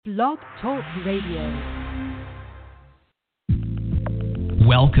Blog Talk Radio.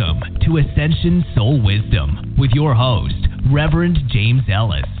 Welcome to Ascension Soul Wisdom with your host, Reverend James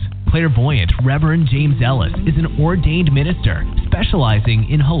Ellis. Clairvoyant Reverend James Ellis is an ordained minister specializing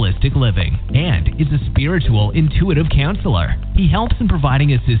in holistic living and is a spiritual intuitive counselor. He helps in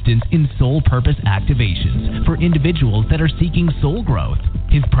providing assistance in soul purpose activations for individuals that are seeking soul growth.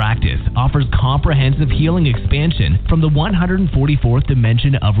 His practice offers comprehensive healing expansion from the 144th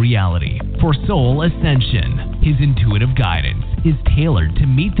dimension of reality for soul ascension. His intuitive guidance is tailored to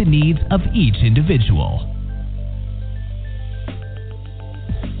meet the needs of each individual.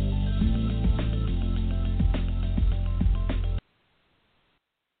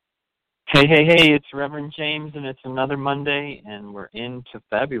 Hey, it's Reverend James, and it's another Monday, and we're into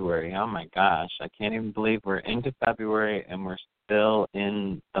February. Oh, my gosh, I can't even believe we're into February, and we're still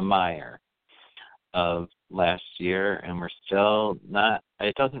in the mire of last year, and we're still not,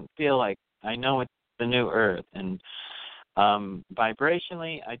 it doesn't feel like, I know it's the new earth, and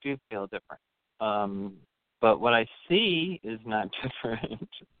vibrationally, I do feel different. But what I see is not different.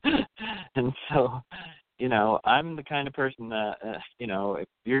 And so, I'm the kind of person that, if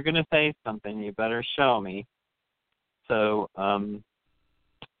you're going to say something, you better show me. So,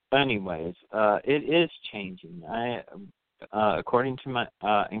 anyways, it is changing. According to my,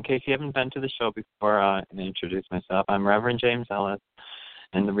 in case you haven't been to the show before, I introduce myself. I'm Reverend James Ellis,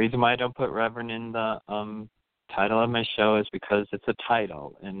 and the reason why I don't put Reverend in the title of my show is because it's a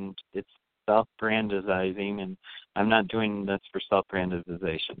title, and it's self-brandizing, and I'm not doing this for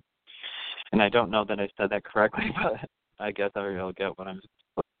self-brandization. And I don't know that I said that correctly, but I guess I'll get what I'm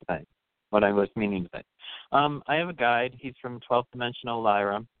supposed to say, what I was meaning to say. I have a guide. He's from 12th Dimensional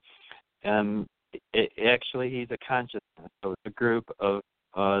Lyra. Actually, he's a consciousness, so it's a group of,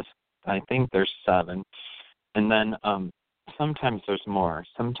 I think there's 7. And then sometimes there's more.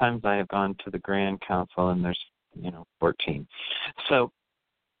 Sometimes I have gone to the Grand Council, and there's, 14. So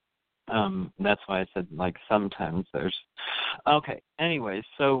that's why I said, sometimes there's... Okay, anyways,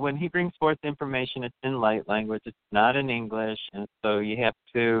 so when he brings forth information, it's in light language. It's not in English, and so you have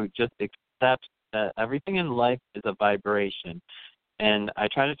to just accept that everything in life is a vibration. And I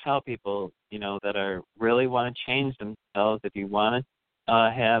try to tell people, that really want to change themselves, if you want to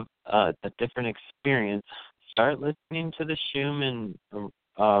have a different experience, start listening to the Schumann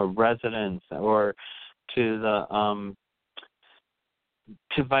resonance or to the...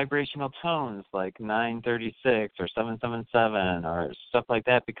 to vibrational tones like 936 or 777 or stuff like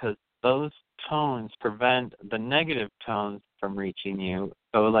that, because those tones prevent the negative tones from reaching you.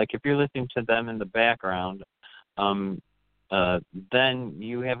 So, if you're listening to them in the background, then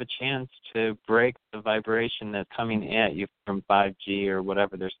you have a chance to break the vibration that's coming at you from 5G or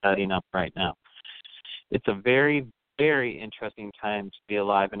whatever they're setting up right now. It's a very, very interesting time to be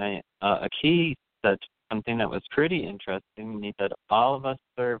alive, and a key that something that was pretty interesting that all of us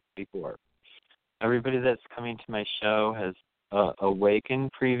served before. Everybody that's coming to my show has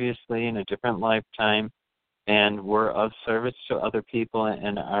awakened previously in a different lifetime and were of service to other people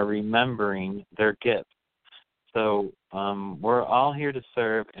and are remembering their gifts. So we're all here to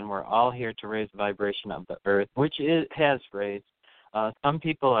serve, and we're all here to raise the vibration of the earth, which it has raised. Some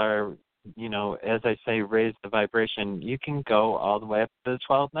people are, as I say, raise the vibration. You can go all the way up to the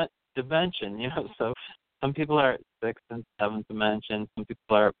 12th dimension, so some people are at 6th and 7th dimension, some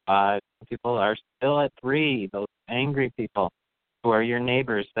people are at 5, some people are still at 3, those angry people who are your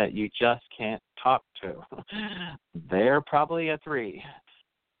neighbors that you just can't talk to. They're probably at 3.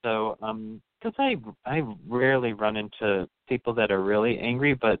 So, because I rarely run into people that are really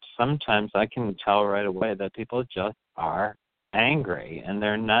angry, but sometimes I can tell right away that people just are angry, and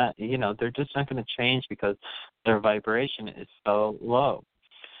they're not, they're just not going to change because their vibration is so low.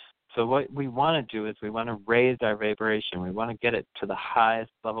 So what we want to do is we want to raise our vibration. We want to get it to the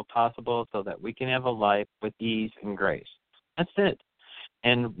highest level possible so that we can have a life with ease and grace. That's it.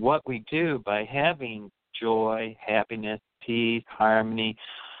 And what we do by having joy, happiness, peace, harmony,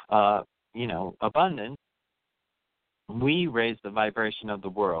 abundance, we raise the vibration of the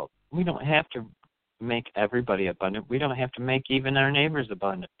world. We don't have to make everybody abundant. We don't have to make even our neighbors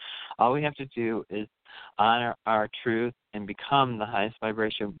abundant. All we have to do is honor our truth and become the highest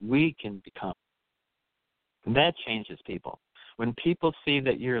vibration we can become. And that changes people. When people see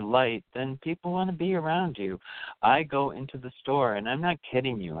that you're light, then people want to be around you. I go into the store, and I'm not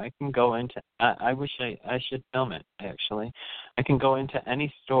kidding you. I can go into, I wish I should film it, actually. I can go into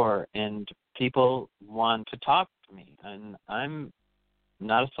any store, and people want to talk to me. And I'm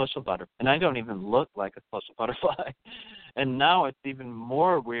not a social butterfly, and I don't even look like a social butterfly. And now it's even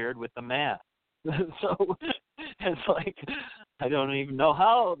more weird with the mask. So It's like I don't even know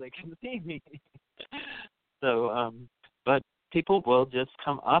how they can see me. So, but people will just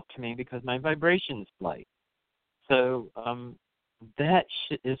come up to me because my vibration's light. So that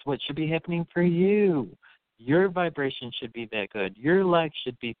is what should be happening for you. Your vibration should be that good. Your life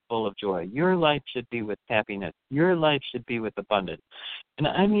should be full of joy. Your life should be with happiness. Your life should be with abundance. And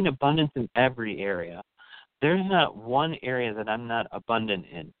I mean abundance in every area. There's not one area that I'm not abundant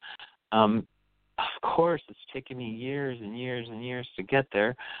in. Of course, it's taken me years and years and years to get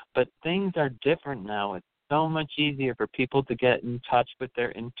there, but things are different now. It's so much easier for people to get in touch with their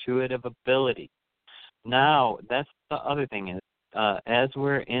intuitive ability. Now, that's the other thing is, as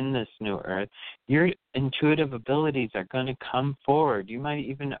we're in this new earth, your intuitive abilities are going to come forward. You might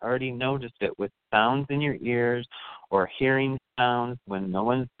even already notice it with sounds in your ears or hearing sounds when no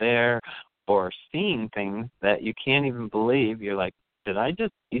one's there or seeing things that you can't even believe. You're like, did I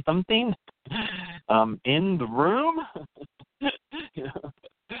just see something in the room? You know?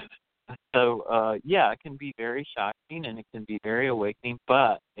 So, yeah, it can be very shocking and it can be very awakening,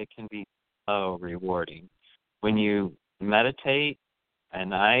 but it can be so rewarding. When you meditate,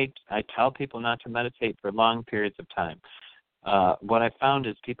 and I tell people not to meditate for long periods of time. What I found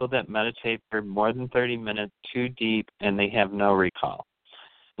is people that meditate for more than 30 minutes too deep and they have no recall.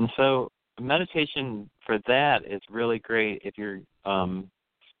 And so meditation for that is really great if you're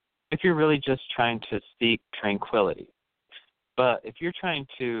really just trying to seek tranquility. But if you're trying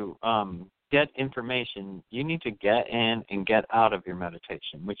to get information, you need to get in and get out of your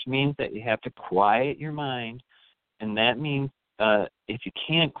meditation, which means that you have to quiet your mind. And that means if you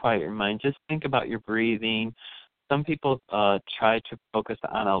can't quiet your mind, just think about your breathing. Some people try to focus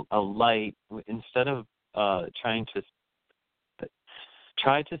on a light instead of try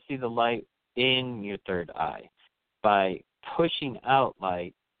to see the light in your third eye. By pushing out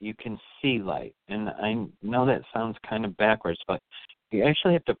light, you can see light. And I know that sounds kind of backwards, but you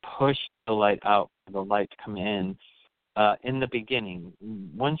actually have to push the light out for the light to come in the beginning.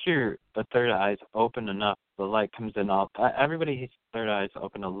 Once the third eye is open enough, the light comes in. Everybody has third eyes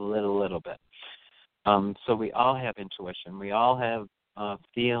open a little bit. So we all have intuition. We all have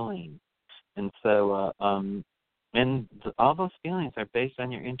feeling. And so all those feelings are based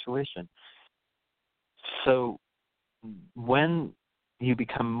on your intuition. So when you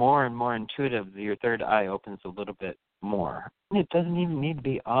become more and more intuitive, your third eye opens a little bit more. It doesn't even need to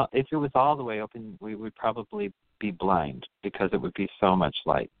be if it was all the way open, we would probably be blind because it would be so much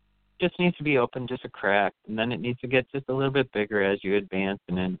light. It just needs to be open, just a crack, and then it needs to get just a little bit bigger as you advance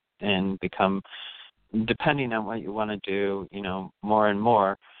and become, depending on what you want to do, more and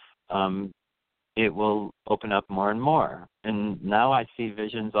more, it will open up more and more. And now I see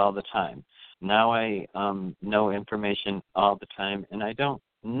visions all the time. Now I know information all the time, and I don't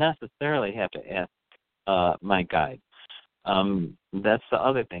necessarily have to ask my guide. That's the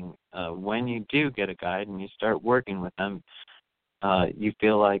other thing. When you do get a guide and you start working with them, you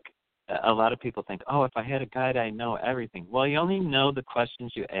feel like a lot of people think, oh, if I had a guide, I know everything. Well, you only know the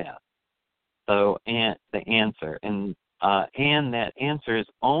questions you ask. So, and the answer, and that answer is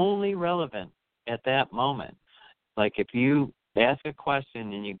only relevant at that moment. Like if you ask a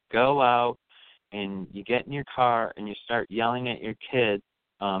question and you go out and you get in your car and you start yelling at your kids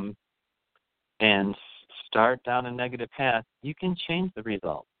and start down a negative path, you can change the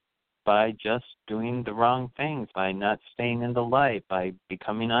result by just doing the wrong things, by not staying in the light, by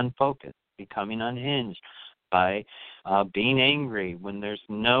becoming unfocused, becoming unhinged, by being angry when there's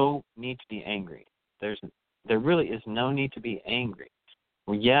no need to be angry. There really is no need to be angry.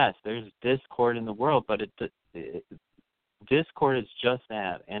 Well, yes, there's discord in the world, but discord is just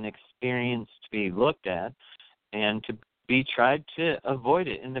that, an experience to be looked at and to be tried to avoid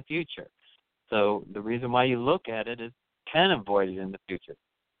it in the future. So the reason why you look at it is can avoid it in the future.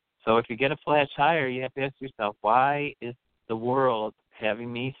 So if you get a flat tire, you have to ask yourself, why is the world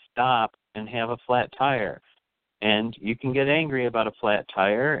having me stop and have a flat tire? And you can get angry about a flat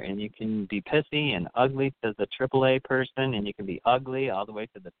tire, and you can be pissy and ugly to the AAA person, and you can be ugly all the way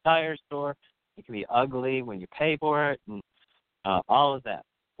to the tire store. You can be ugly when you pay for it, and all of that.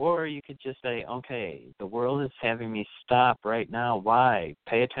 Or you could just say, okay, the world is having me stop right now. Why?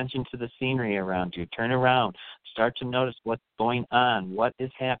 Pay attention to the scenery around you. Turn around. Start to notice what's going on, what is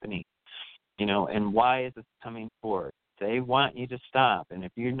happening, and why is it coming forward. They want you to stop, and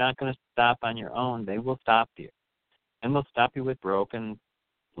if you're not going to stop on your own, they will stop you. And they'll stop you with broken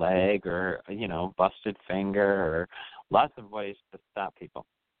leg or, busted finger or lots of ways to stop people.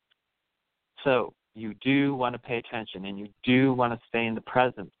 So you do want to pay attention, and you do want to stay in the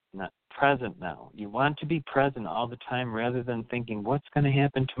present now. You want to be present all the time rather than thinking what's going to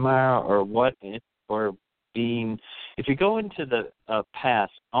happen tomorrow or being, if you go into the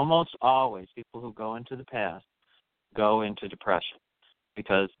past, almost always people who go into the past go into depression,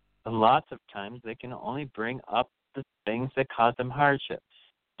 because lots of times they can only bring up the things that cause them hardship.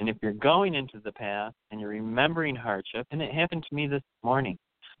 And if you're going into the past and you're remembering hardship, and it happened to me this morning,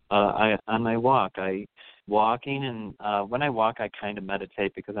 on my walk, and when I walk, I kind of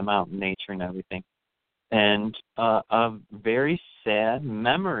meditate because I'm out in nature and everything. And a very sad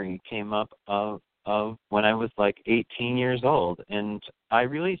memory came up of when I was like 18 years old, and I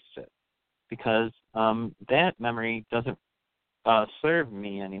released it because that memory doesn't serve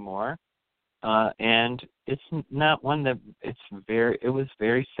me anymore. And it's not one that it was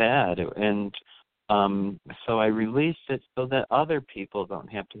very sad, and so I released it so that other people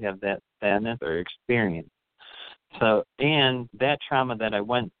don't have to have that sadness or experience. So, and that trauma that I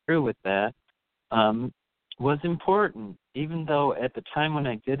went through with that was important, even though at the time when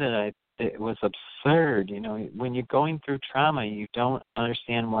I did it, it was absurd. You know, when you're going through trauma, you don't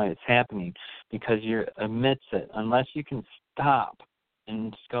understand why it's happening because you're amidst it, unless you can stop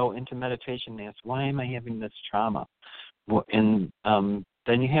and go into meditation and ask, why am I having this trauma? And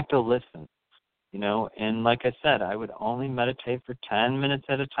then you have to listen, you know. And like I said, I would only meditate for 10 minutes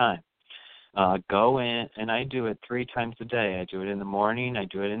at a time. Go in, and I do it 3 times a day. I do it in the morning, I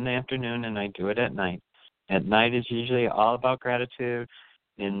do it in the afternoon, and I do it at night. At night is usually all about gratitude.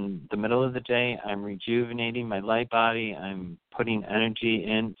 In the middle of the day, I'm rejuvenating my light body. I'm putting energy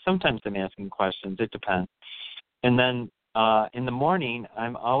in. Sometimes I'm asking questions. It depends. And then in the morning,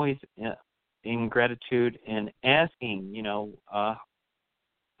 I'm always in gratitude and asking, you know,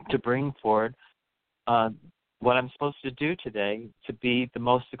 to bring forward what I'm supposed to do today to be the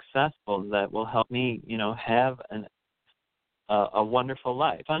most successful, that will help me, you know, have a wonderful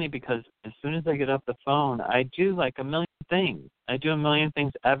life. Funny, because as soon as I get off the phone, I do like a million things. I do a million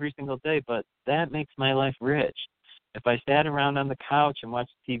things every single day, but that makes my life rich. If I sat around on the couch and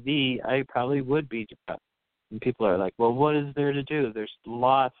watched TV, I probably would be depressed. And people are like, well, what is there to do? There's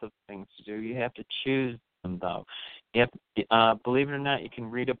lots of things to do. You have to choose them, though. You have, believe it or not, you can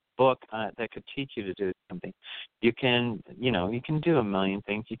read a book that could teach you to do something. You can, you know, you can do a million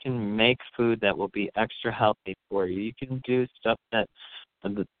things. You can make food that will be extra healthy for you. You can do stuff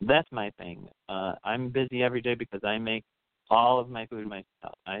that's my thing. I'm busy every day because I make all of my food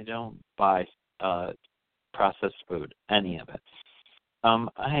myself. I don't buy processed food, any of it.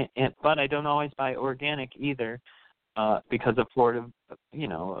 But I don't always buy organic either, because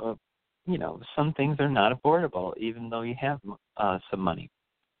some things are not affordable, even though you have some money.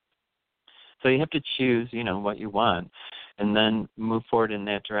 So you have to choose, you know, what you want, and then move forward in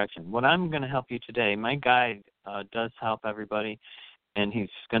that direction. What I'm going to help you today, my guide does help everybody, and he's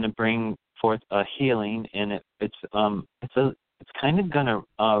going to bring forth a healing, and it's kind of going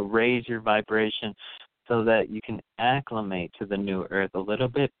to raise your vibration so that you can acclimate to the new earth a little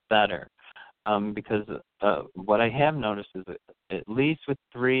bit better. Because what I have noticed is that at least with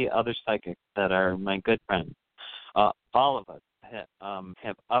 3 other psychics that are my good friends, all of us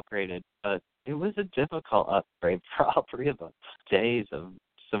have upgraded, but it was a difficult upgrade for all 3 of us. Days of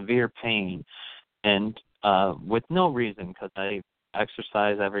severe pain, and with no reason, because I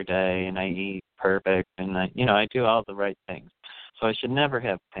exercise every day and I eat perfect, and I do all the right things, so I should never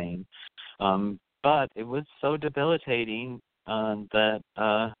have pain. But it was so debilitating that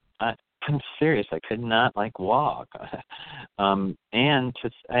I'm serious. I could not walk, and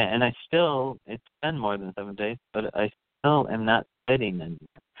I still. It's been more than 7 days, but I still am not sitting anymore.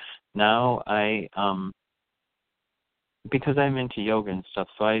 Now because I'm into yoga and stuff,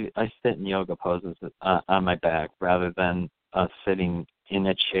 so I sit in yoga poses on my back rather than sitting in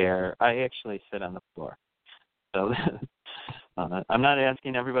a chair. I actually sit on the floor. So I'm not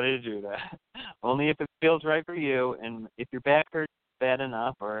asking everybody to do that. Only if it feels right for you, and if your back hurts bad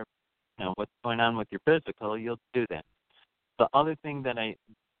enough, or what's going on with your physical, you'll do that. The other thing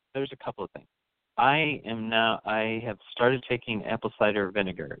there's a couple of things. I have started taking apple cider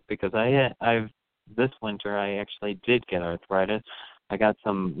vinegar because this winter I actually did get arthritis. I got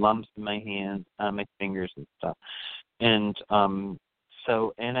some lumps in my hands, on my fingers and stuff. And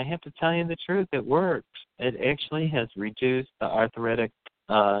and I have to tell you the truth, it works. It actually has reduced the arthritic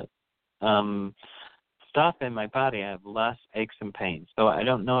stuff in my body. I have less aches and pains. So I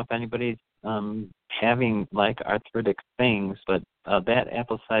don't know if anybody's having arthritic things, but that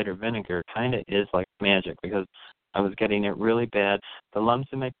apple cider vinegar kind of is like magic, because I was getting it really bad. The lumps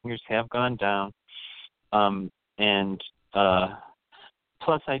in my fingers have gone down, and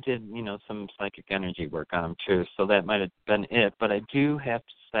plus I did some psychic energy work on them too, so that might have been it. But I do have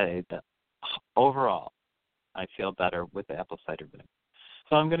to say that overall I feel better with the apple cider vinegar.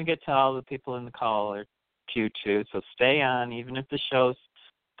 So I'm going to get to all the people in the call, or queue too, so stay on. Even if the show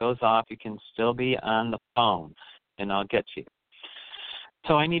goes off, you can still be on the phone, and I'll get to you.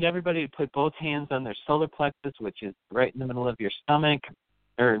 So I need everybody to put both hands on their solar plexus, which is right in the middle of your stomach,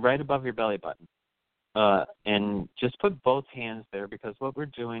 or right above your belly button. And just put both hands there, because what we're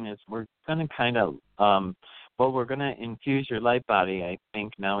doing is we're going to kind of, we're going to infuse your light body, I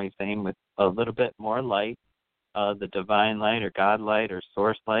think now he's saying, with a little bit more light, the divine light or God light or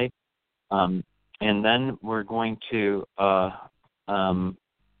source light. And then we're going to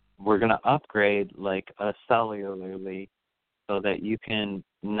upgrade like cellularly, so that you can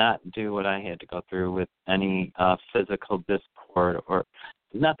not do what I had to go through with any physical discord, or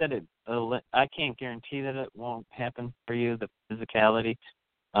not that I can't guarantee that it won't happen for you, the physicality,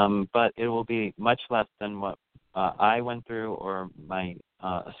 but it will be much less than what I went through or my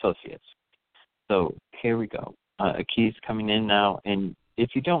associates. So here we go. A key's coming in now, and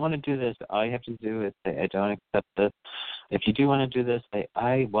if you don't want to do this, all you have to do is say, I don't accept this. If you do want to do this, say,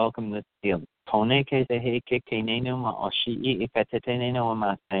 I welcome this feeling.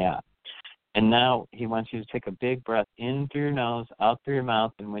 And now he wants you to take a big breath in through your nose, out through your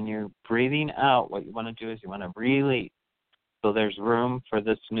mouth, and when you're breathing out, what you want to do is you want to release, so there's room for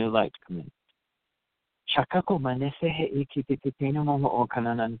this new light to come in.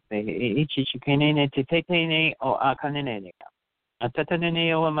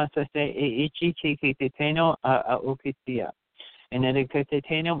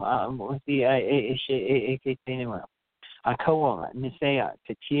 Akawa, Nisea,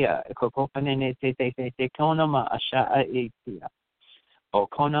 Tetia, Ekopopane, Tekonoma, Asha, Etia, O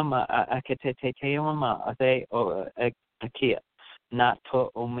Konoma, Akateteoma, Ade, O Akia, not to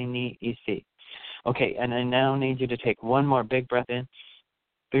Omini Isi. Okay, and I now need you to take one more big breath in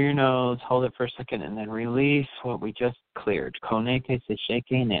through your nose, hold it for a second, and then release what we just cleared. Koneke se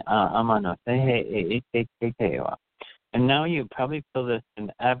shaking amano sehe e. And now you probably feel this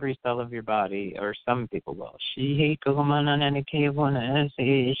in every cell of your body, or some people will.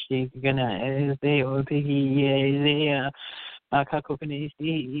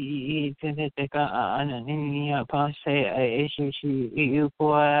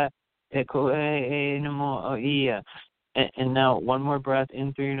 And now one more breath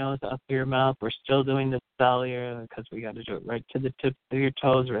in through your nose, up through your mouth. We're still doing the cellular, because we got to do it right to the tips of your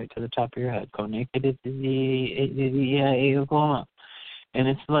toes, right to the top of your head. And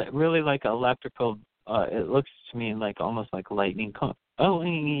it's really like electrical. It looks to me like almost like lightning.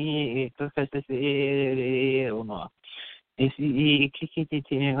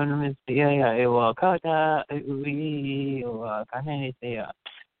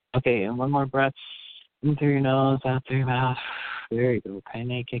 Okay, and one more breath. In through your nose, out through your mouth. There you go.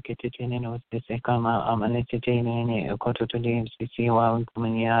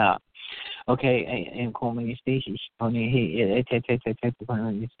 Okay,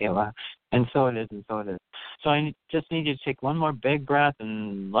 and so it is, and so it is. So I just need you to take one more big breath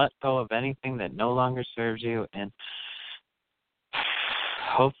and let go of anything that no longer serves you, and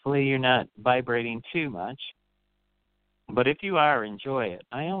hopefully you're not vibrating too much. But if you are, enjoy it.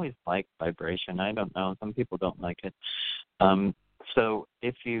 I always like vibration. I don't know. Some people don't like it. So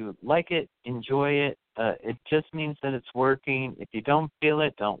if you like it, enjoy it. It just means that it's working. If you don't feel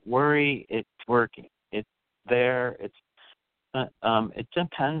it, don't worry. It's working. It's there. It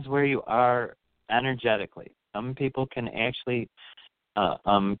depends where you are energetically. Some people can actually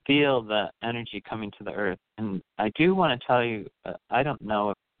feel the energy coming to the earth. And I do want to tell you, I don't know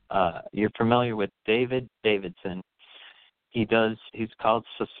if you're familiar with David Davidson. He's called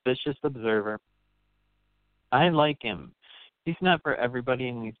Suspicious Observer. I like him. He's not for everybody,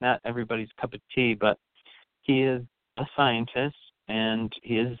 and he's not everybody's cup of tea, but he is a scientist, and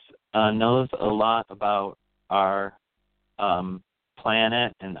he knows a lot about our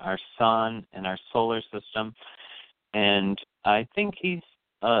planet and our sun and our solar system. And I think he's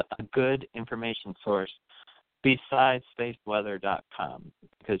a good information source besides spaceweather.com,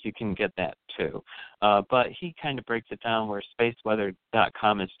 because you can get that too. But he kind of breaks it down where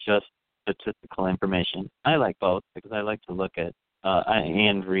spaceweather.com is just statistical information. I like both because I like to look at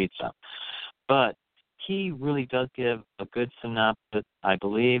and read some. But he really does give a good synopsis, I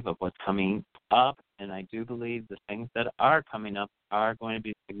believe, of what's coming up, and I do believe the things that are coming up are going to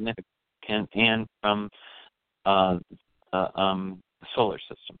be significant and from the solar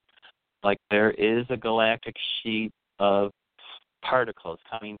system. Like there is a galactic sheet of particles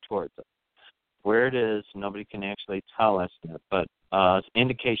coming towards us. Where it is, nobody can actually tell us yet, but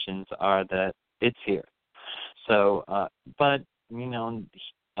indications are that it's here. So, but, you know,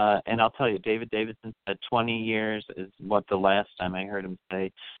 and I'll tell you, David Davidson said 20 years is what the last time I heard him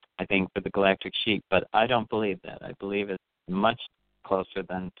say, I think, for the galactic sheet. But I don't believe that. I believe it's much closer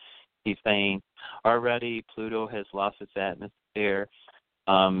than he's saying. Already, Pluto has lost its atmosphere.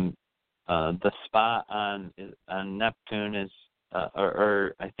 The spot on Neptune is,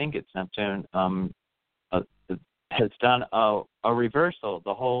 or I think it's Neptune, has done a reversal.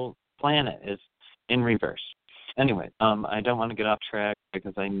 The whole planet is in reverse. Anyway, I don't want to get off track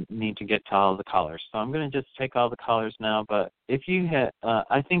because I need to get to all the callers. So I'm going to just take all the callers now. But if you had,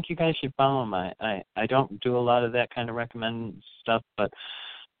 I think you guys should follow my. I don't do a lot of that kind of recommend stuff, but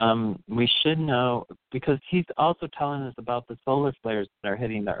we should know, because he's also telling us about the solar flares that are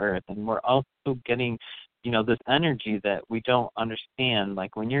hitting the Earth, and we're also getting, this energy that we don't understand.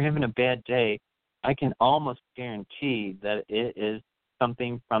 Like when you're having a bad day, I can almost guarantee that it is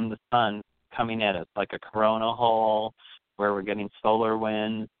something from the sun coming at us, like a coronal hole, where we're getting solar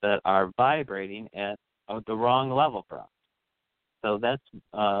winds that are vibrating at the wrong level for us. So that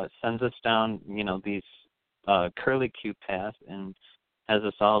sends us down, these curly-Q paths and has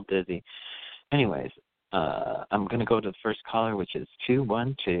us all dizzy. Anyways, I'm going to go to the first caller, which is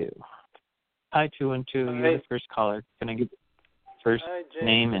 212. Hi, 212. You're the first caller. Can I get the first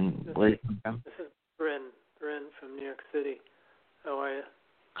name and where you're from? This is Bryn from New York City. How are you?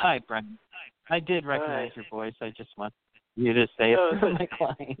 Hi, Bryn. I did recognize your voice. I just want you to say it for my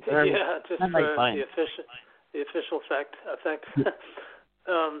client. Yeah, just for the official effect.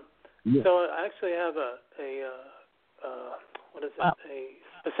 Yeah. So I actually have a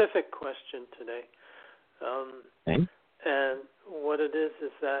specific question today. Okay. And what it is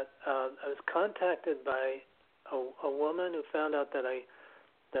that I was contacted by a woman who found out that I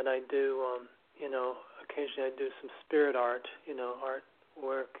do, occasionally I do some spirit art,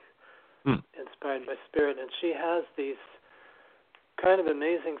 artwork inspired by spirit, and she has these kind of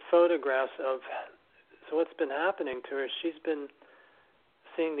amazing photographs of. So what's been happening to her? She's been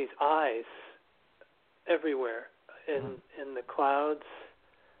seeing these eyes everywhere in the clouds,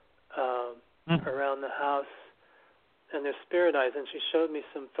 around the house, and they're spirit eyes. And she showed me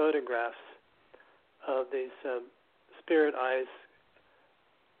some photographs of these spirit eyes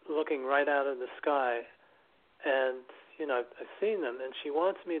looking right out of the sky, and I've seen them. And she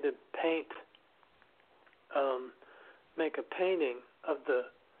wants me to make a painting of the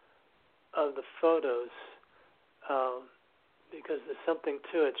photos, because there's something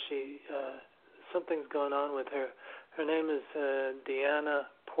to it. Something's going on with her. Her name is Deanna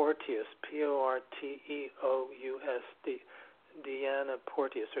Porteous, Porteous, Deanna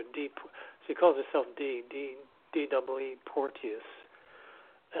Porteous, or D. She calls herself D-E-E Porteous.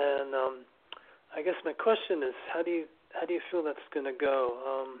 And I guess my question is, how do you feel that's going to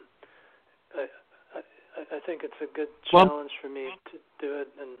go? I think it's a good challenge for me to do it,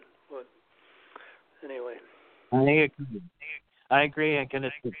 and anyway. I agree. I get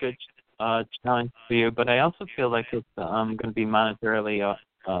it's a good challenge for you, but I also feel like it's going to be monetarily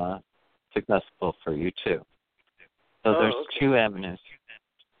successful for you too. So there's two avenues.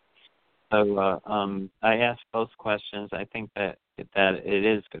 So I asked both questions. I think that it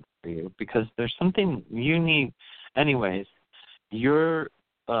is good for you because there's something you need. Anyways, your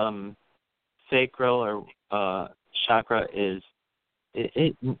sacral or chakra is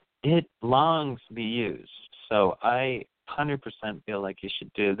it longs to be used. So I 100% feel like you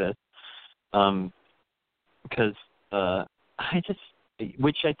should do this because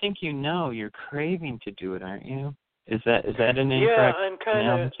which I think you're craving to do it, aren't you? Is that an incorrect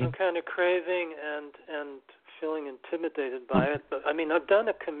analogy? I'm kind of craving and feeling intimidated by it. But I mean, I've done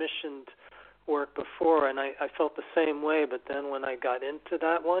a commissioned work before, and I felt the same way. But then when I got into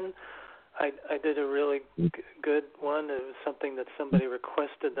that one, I did a really good one. It was something that somebody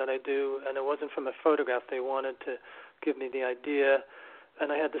requested that I do, and it wasn't from a photograph. They wanted to give me the idea,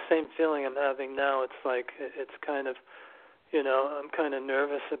 and I had the same feeling I'm having now. It's like it's kind of, I'm kind of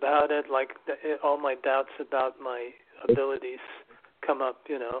nervous about it. Like all my doubts about my abilities come up,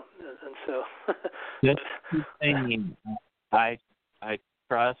 and so. Just saying, I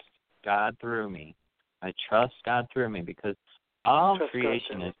trust God through me. I trust God through me because all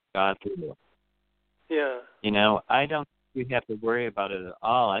creation is God through you. Yeah. I don't think you have to worry about it at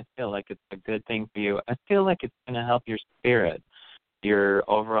all. I feel like it's a good thing for you. I feel like it's going to help your spirit, your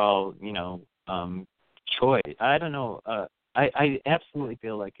overall, choice. I don't know. I absolutely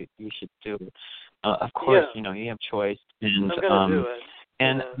feel like you should do it. Of course, you have choice. And, I'm going to do it.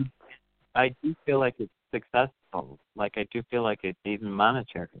 And I do feel like it's successful. Like I do feel like it's even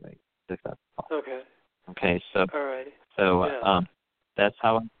monetarily successful. Okay, so alrighty. So that's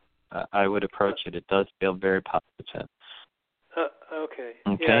how I would approach it. It does feel very positive. Okay.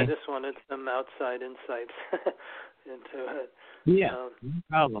 Okay. Yeah, I just wanted some outside insights into it. Yeah, no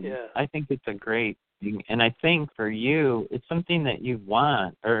problem. Yeah. I think it's a great thing, and I think for you, it's something that you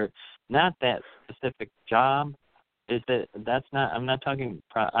want, or not that specific job. That's not? I'm not talking.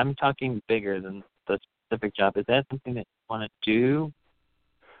 I'm talking bigger than the specific job. Is that something that you want to do?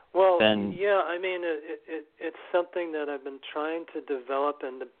 Well, Then, yeah. I mean, it's something that I've been trying to develop,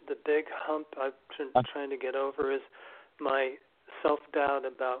 and the big hump I've been trying to get over is my self-doubt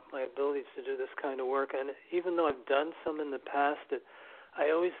about my abilities to do this kind of work. And even though I've done some in the past, it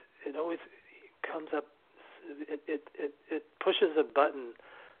always comes up. It pushes a button.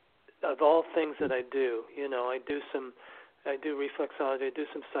 Of all things that I do, I do reflexology, I do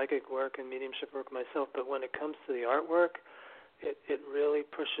some psychic work and mediumship work myself. But when it comes to the artwork, it really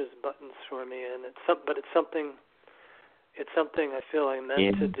pushes buttons for me, and it's something I feel I'm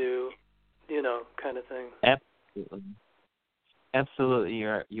meant to do, kind of thing. Absolutely,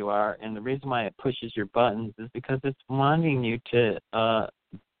 you are, and the reason why it pushes your buttons is because it's wanting you to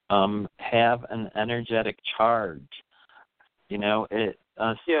have an energetic charge. The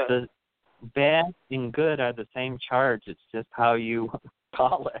bad and good are the same charge. It's just how you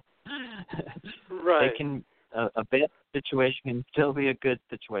call it. Right. They can a bad situation can still be a good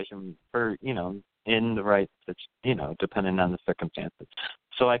situation for in the right depending on the circumstances.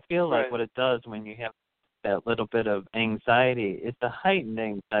 So I feel like what it does when you have that little bit of anxiety, it's a heightened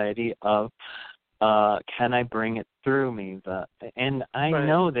anxiety of can I bring it through me? And I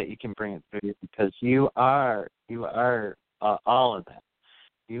know that you can bring it through you because you are all of that.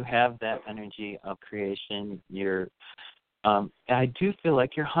 You have that energy of creation. I do feel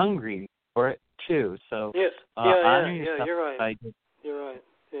like you're hungry for it too. So honor yourself. You're right.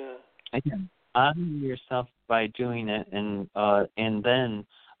 Yeah. Again, honor yourself by doing it, and then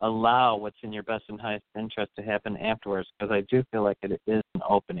allow what's in your best and highest interest to happen afterwards. Because I do feel like it is an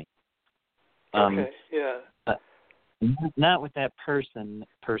opening. Okay. Yeah. Not with that person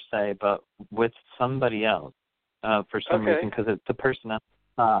per se, but with somebody else for some reason, because it's the person on the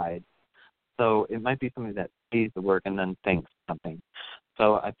side. So it might be somebody that sees the work and then thinks something.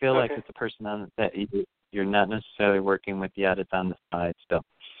 So I feel like it's a person that you're not necessarily working with yet. It's on the side still.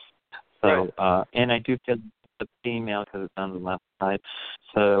 So and I do feel it's a female because it's on the left side.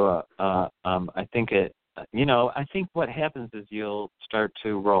 So I think I think what happens is you'll start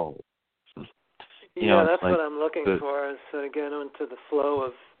to roll. That's what I'm looking for, is to get into the flow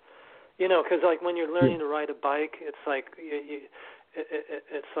of, because like when you're learning to ride a bike, it's like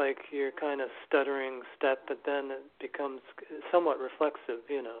it's like you're kind of stuttering step, but then it becomes somewhat reflexive,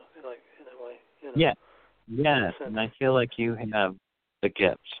 like in a way. Yeah, and I feel like you have the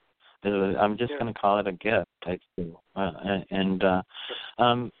gift. I'm just going to call it a gift, I feel. I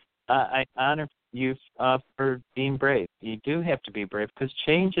honor you for being brave. You do have to be brave because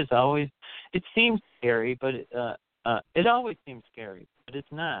change is always, it seems scary, but it always seems scary, but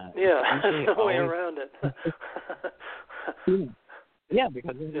it's not. Yeah, there's no way around it. Yeah,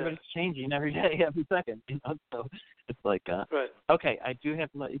 because everybody's changing every day, every second. So it's like, okay, I do have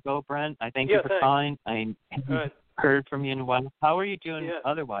to let you go, Brent. I thank you for calling. I haven't heard from you in a while. How are you doing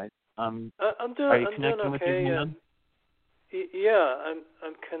otherwise? I'm doing. Are you I'm connecting doing with okay. your mom? Yeah,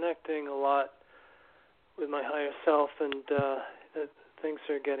 I'm connecting a lot with my higher self, and things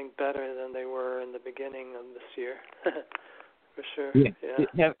are getting better than they were in the beginning of this year, for sure.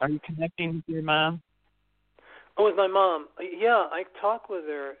 Yeah. Are you connecting with your mom? Oh, with my mom. Yeah, I talk with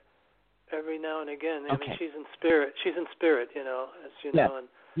her every now and again. I mean, she's in spirit. She's in spirit, as you know. And,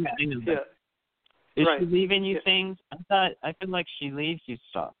 I know. Yeah. Is she leaving you things? I feel like she leaves you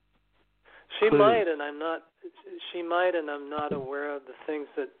stuff. She might, and I'm not. She might, and I'm not aware of the things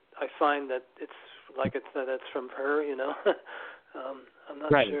that I find that it's like that's from her. I'm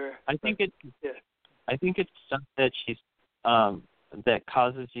not sure. I think it's stuff that she's that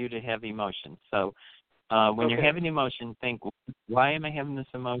causes you to have emotion. So when you're having emotion, think, why am I having this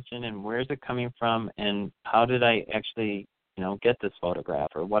emotion, and where's it coming from, and how did I actually get this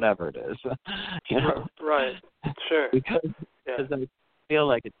photograph or whatever it is. Right. Sure. Because I feel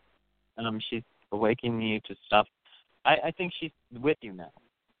like it's she's awakening you to stuff. I think she's with you now.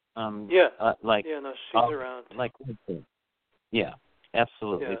 She's around. Yeah,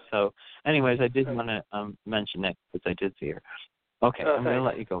 absolutely. Yeah. So, anyways, I did want to mention that because I did see her. Okay, I'm going to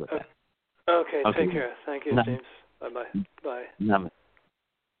let you go with that. Okay, take care. Thank you, James. Bye-bye. Bye. Namaste.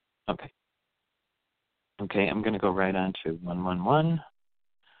 Okay, I'm going to go right on to 111.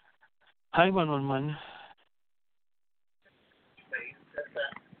 Hi, 111.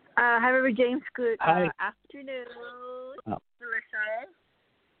 Hi, Reverend James. Good afternoon. Melissa.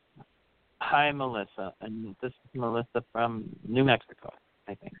 Hi, Melissa. And this is Melissa from New Mexico,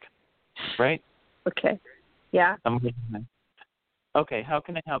 I think. Right? Okay. Yeah. Okay, how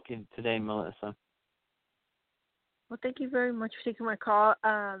can I help you today, Melissa? Well, thank you very much for taking my call.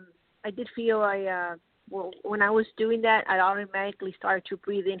 I did feel when I was doing that, I automatically started to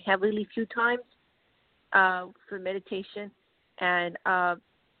breathe in heavily a few times for meditation. And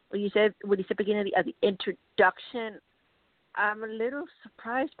when you said beginning of the introduction, I'm a little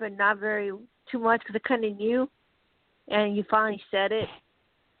surprised, but not very too much because I kind of knew. And you finally said it,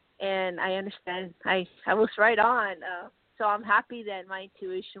 and I understand. I was right on. So I'm happy that my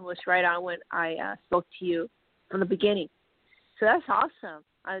intuition was right on when I spoke to you from the beginning. So that's awesome.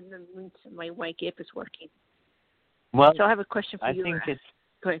 My gift is working. Well, so I have a question for you. I think it's.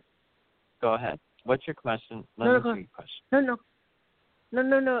 Go ahead. Go ahead. What's your question? Let me hear your question.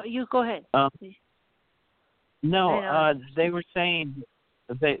 No. You go ahead. No, they were saying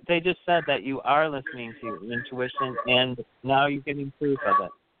they just said that you are listening to your intuition, and now you're getting proof of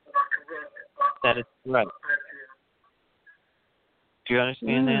it. That it's right. Do you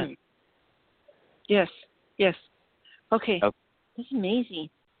understand that? Yes. Okay. That's amazing.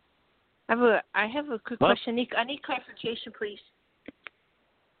 I have a quick question. I need clarification, please.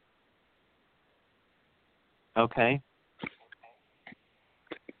 Okay.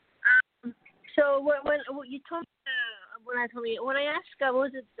 So when you told me when I asked, what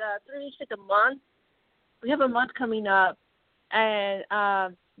was it 3 weeks, like a month? We have a month coming up, and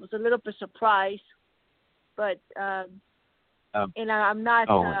was a little bit surprised, but and I'm not.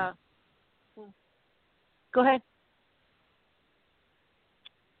 Go ahead.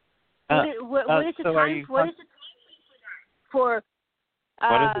 What is the time? What is the for?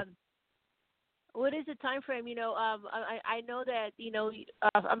 What is the time frame? I know that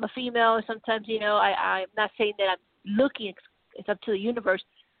I'm a female. Sometimes I'm not saying that I'm looking. It's up to the universe.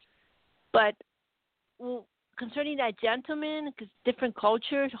 But concerning that gentleman, because different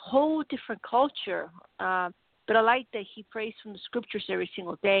cultures, whole different culture. But I like that he prays from the scriptures every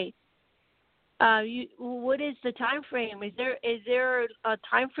single day. What is the time frame? Is there a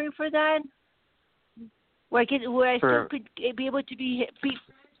time frame for that? Where I still could be able to be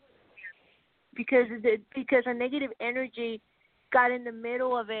because a negative energy got in the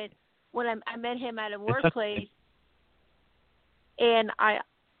middle of it when I met him at a workplace, and I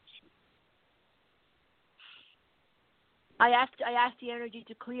asked the energy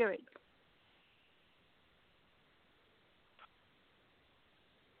to clear it.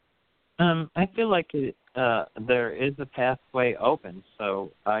 I feel like there is a pathway open,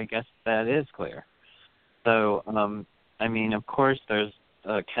 so I guess that is clear. So, of course, there's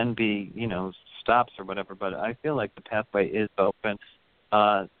can be, stops or whatever, but I feel like the pathway is open.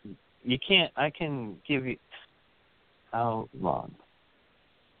 I can give you, how long?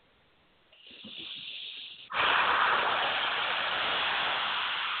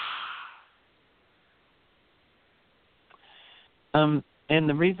 And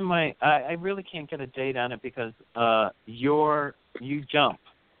the reason why I really can't get a date on it because you jump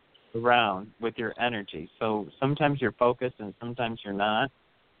around with your energy. So sometimes you're focused and sometimes you're not.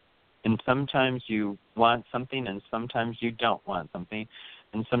 And sometimes you want something and sometimes you don't want something.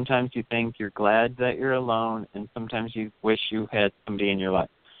 And sometimes you think you're glad that you're alone and sometimes you wish you had somebody in your life.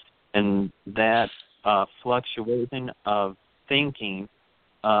 And that fluctuation of thinking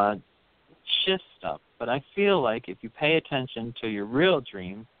shifts stuff. But I feel like if you pay attention to your real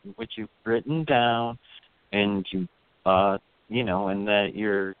dream, which you've written down, and you, and that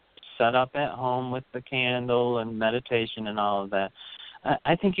you're set up at home with the candle and meditation and all of that,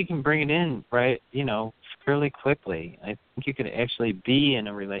 I think you can bring it in, right, fairly quickly. I think you could actually be in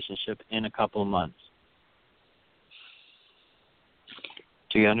a relationship in a couple of months.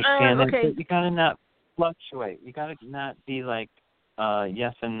 Do you understand that? Okay. You got to not fluctuate. You got to not be like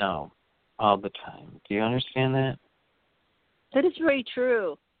yes and no all the time. Do you understand that? That is very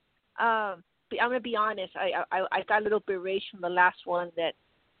true. I'm going to be honest. I got a little berate from the last one that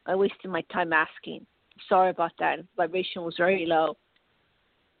I wasted my time asking. Sorry about that. Vibration was very low.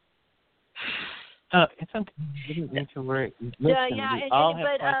 It's okay. You didn't need to worry. Listen,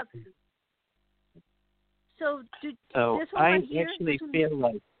 So I actually feel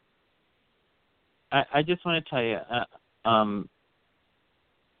like I just want to tell you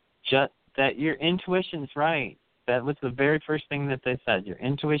just that your intuition's right. That was the very first thing that they said. Your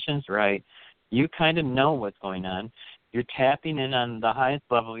intuition's right. You kind of know what's going on. You're tapping in on the highest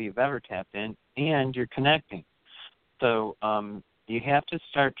level you've ever tapped in, and you're connecting. So you have to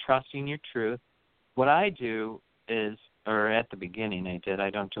start trusting your truth. What I do is, or at the beginning I did, I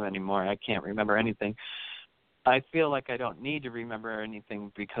don't do anymore. I can't remember anything. I feel like I don't need to remember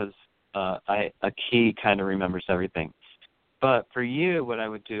anything because a key kind of remembers everything. But for you, what I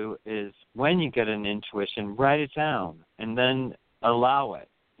would do is when you get an intuition, write it down and then allow it,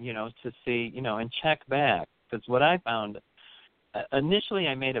 to see, and check back. Because what I found, initially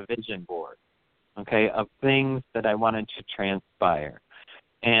I made a vision board, okay, of things that I wanted to transpire.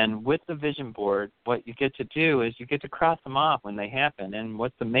 And with the vision board, what you get to do is you get to cross them off when they happen. And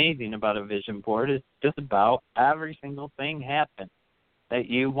what's amazing about a vision board is just about every single thing happens that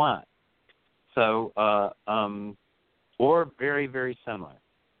you want. So, or very, very similar.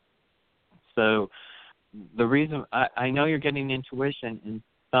 So the reason I know you're getting intuition, and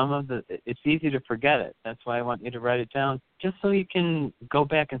it's easy to forget it. That's why I want you to write it down, just so you can go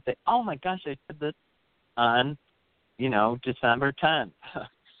back and say, oh my gosh, I did this on, December 10th,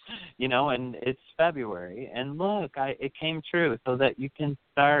 and it's February, and look, it came true, so that you can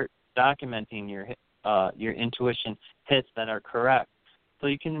start documenting your intuition hits that are correct. So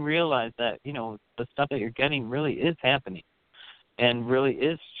you can realize that, the stuff that you're getting really is happening and really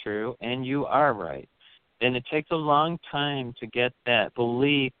is true, and you are right. And it takes a long time to get that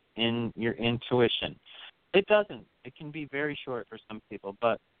belief in your intuition. It doesn't. It can be very short for some people,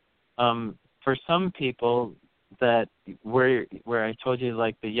 but for some people that where I told you,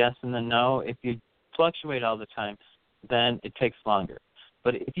 like the yes and the no, if you fluctuate all the time, then it takes longer.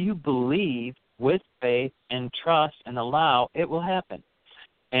 But if you believe with faith and trust and allow, it will happen.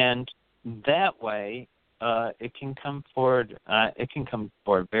 And that way, it can come forward. It can come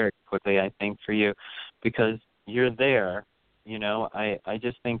forward very quickly, I think, for you, because you're there. I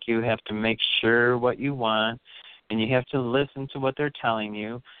just think you have to make sure what you want, and you have to listen to what they're telling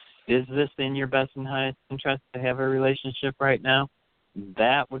you. Is this in your best and highest interest to have a relationship right now?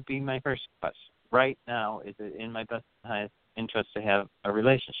 That would be my first question. Right now, is it in my best and highest interest to have a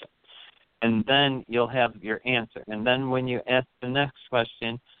relationship? And then you'll have your answer. And then when you ask the next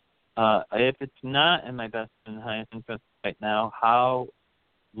question, if it's not in my best and highest interest right now, how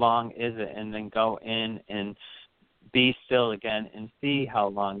long is it? And then go in and be still again and see how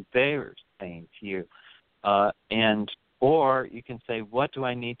long they're saying to you. Or you can say, what do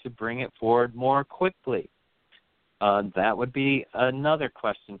I need to bring it forward more quickly? That would be another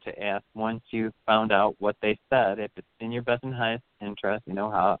question to ask once you've found out what they said. If it's in your best and highest interest,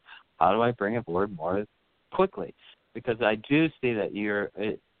 how do I bring it forward more quickly? Because I do see that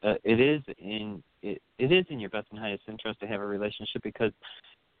it is in your best and highest interest to have a relationship, because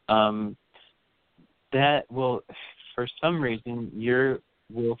that will, for some reason, you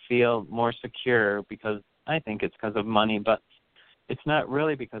will feel more secure, because I think it's because of money, but it's not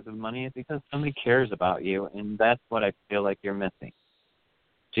really because of money. It's because somebody cares about you, and that's what I feel like you're missing.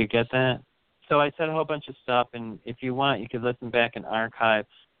 Do you get that? So I said a whole bunch of stuff, and if you want, you could listen back and archive.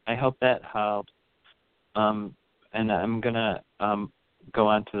 I hope that helps. And I'm going to go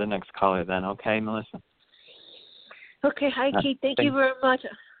on to the next caller then, okay, Melissa? Okay. Hi, Keith. Thank you very much.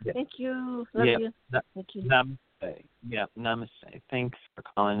 Yeah. Thank you. Love you. Thank you. Namaste. Yeah, namaste. Thanks for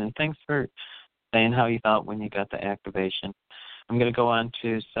calling, and thanks for saying how you felt when you got the activation. I'm going to go on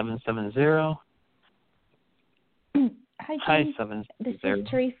to 770. Hi, 770. This is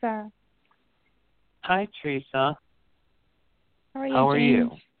Teresa. Hi, Teresa. How are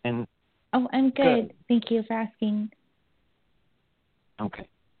you? And I'm good. Thank you for asking. Okay,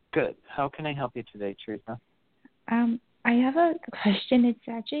 good. How can I help you today, Teresa? I have a question. It's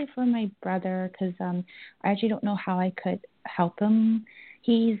actually for my brother, because I actually don't know how I could help him.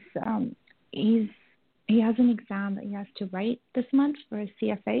 He has an exam that he has to write this month for his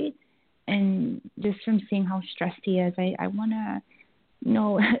CFA, and just from seeing how stressed he is, I want to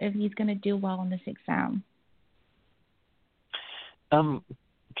know if he's going to do well on this exam.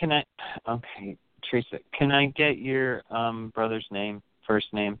 Okay, Teresa, can I get your brother's name,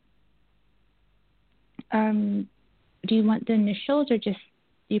 first name? Do you want the initials, or do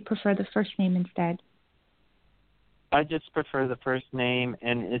you prefer the first name instead? I just prefer the first name.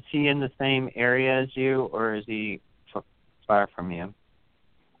 And is he in the same area as you, or is he far from you?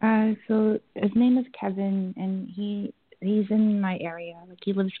 So his name is Kevin, and he's in my area. Like,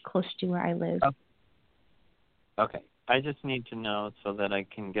 he lives close to where I live. Okay. I just need to know so that I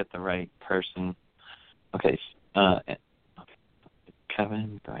can get the right person. Okay.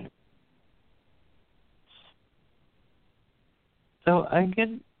 Kevin, go ahead. So I get,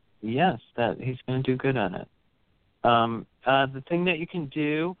 yes, that he's going to do good on it. The thing that you can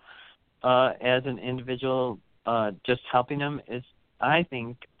do as an individual, just helping him, is, I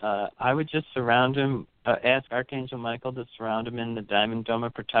think, I would just surround him, ask Archangel Michael to surround him in the Diamond Dome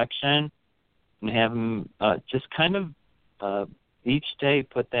of Protection, and have him just kind of each day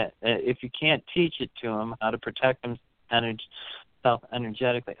put that, if you can't teach it to him how to protect his energy, himself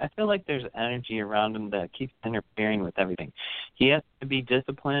energetically. I feel like there's energy around him that keeps interfering with everything. He has to be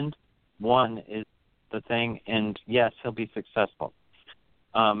disciplined. One is the thing, and yes, he'll be successful.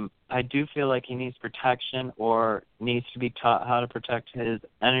 I do feel like he needs protection or needs to be taught how to protect his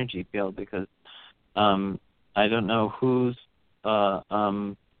energy field because I don't know who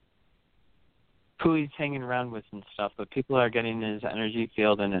he's hanging around with and stuff, but people are getting in his energy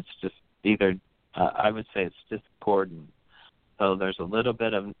field, and it's just either, I would say it's discordant. So there's a little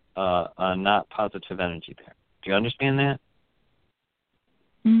bit of not positive energy there. Do you understand that?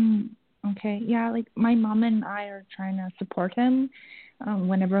 Okay. Yeah, like my mom and I are trying to support him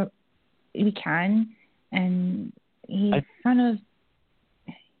whenever we can, and he's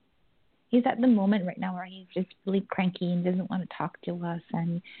he's at the moment right now where he's just really cranky and doesn't want to talk to us,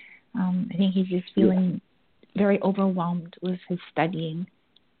 and I think he's just feeling very overwhelmed with his studying.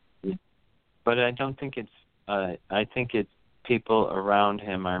 But I don't think it's. I think it's people around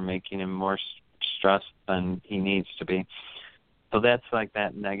him are making him more stressed than he needs to be. So that's like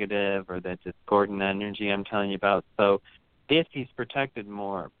that negative or that discordant energy I'm telling you about. So if he's protected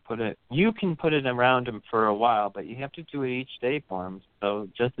more, you can put it around him for a while, but you have to do it each day for him. So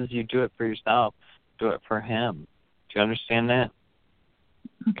just as you do it for yourself, do it for him. Do you understand that?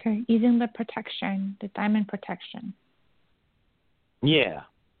 Okay, using the protection, the diamond protection. Yeah.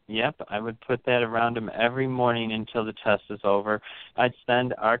 Yep, I would put that around him every morning until the test is over. I'd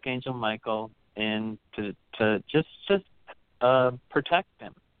send Archangel Michael in to just protect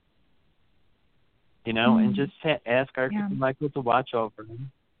him, and just ask Archangel Michael to watch over him,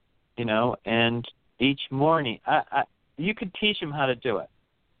 and each morning, you could teach him how to do it,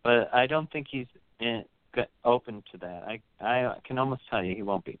 but I don't think he's open to that. I can almost tell you he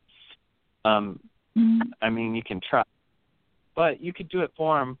won't be. I mean, you can try. But you could do it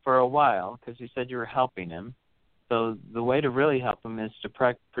for him for a while because you said you were helping him. So the way to really help him is to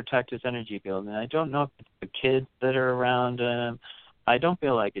protect his energy field. And I don't know if it's the kids that are around him. I don't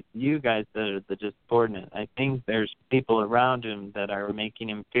feel like it's you guys that are the discordant. I think there's people around him that are making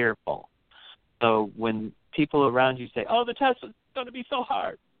him fearful. So when people around you say, oh, the test is going to be so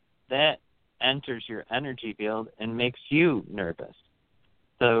hard, that enters your energy field and makes you nervous.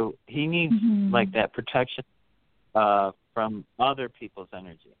 So he needs like that protection from other people's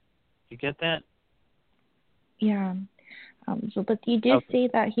energy. Do you get that? Yeah. But you did say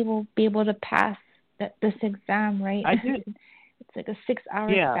that he will be able to pass this exam, right? I did. It's like a 6-hour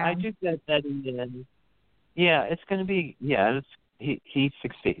exam. Yeah, I do get that in the end. Yeah, it's going to be, he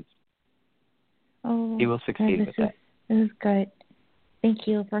succeeds. Oh, he will succeed with that. This is good. Thank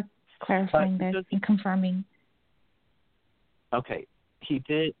you for clarifying this and confirming. Okay.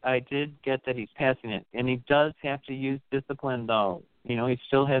 I did get that he's passing it, and he does have to use discipline, though. He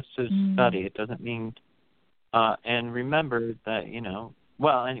still has to study. It doesn't mean, and remember that,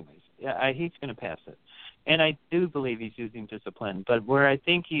 well, anyways, he's going to pass it. And I do believe he's using discipline, but where I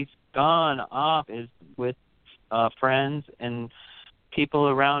think he's gone off is with friends and people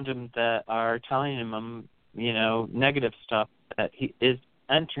around him that are telling him, negative stuff that he is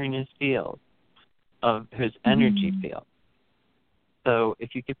entering his field of his energy field. So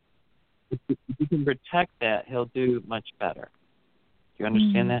if you can protect that, he'll do much better. Do you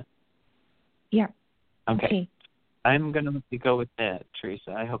understand that? Yeah. Okay. I'm going to let you go with that,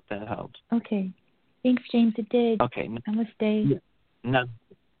 Teresa. I hope that helps. Okay. Thanks, James. It did. Okay. Namaste. Yeah. No.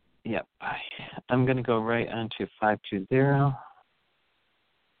 Yeah. I'm going to go right on to 520.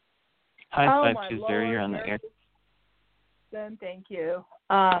 Hi, 520. You're on the air. Then thank you.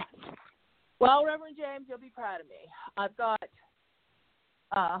 Well, Reverend James, you'll be proud of me. I've got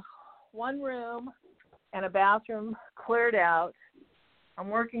one room and a bathroom cleared out. I'm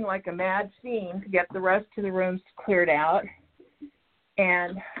working like a mad fiend to get the rest of the rooms cleared out.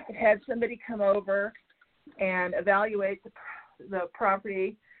 And I had somebody come over and evaluate the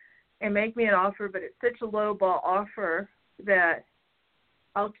property and make me an offer, but it's such a low-ball offer that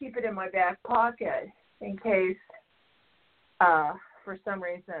I'll keep it in my back pocket in case, for some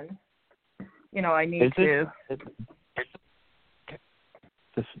reason, I need to.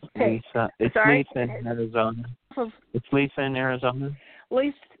 This is Lisa. It's Lisa in Arizona. It's Lisa in Arizona.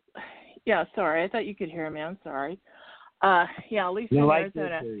 Lisa, yeah, sorry. I thought you could hear me. I'm sorry. Lisa in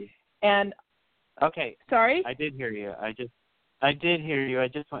Arizona. And okay. Sorry? I did hear you. I did hear you. I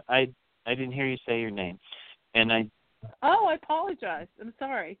didn't hear you say your name. And I apologize. I'm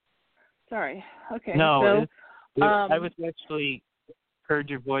sorry. Okay. No, so, I was actually heard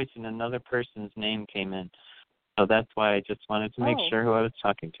your voice and another person's name came in. So that's why I just wanted to make sure who I was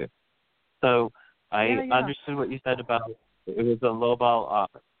talking to. So I understood what you said about it was a lowball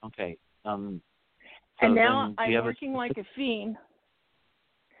offer. Okay. And now I'm working like a fiend.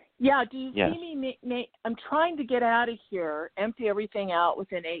 Yeah, do you Yes. see me? I'm trying to get out of here, empty everything out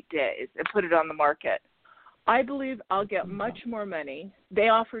within 8 days, and put it on the market. I believe I'll get much more money. They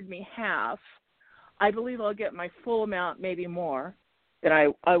offered me half. I believe I'll get my full amount, maybe more, than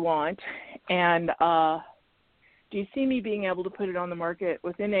I want. And do you see me being able to put it on the market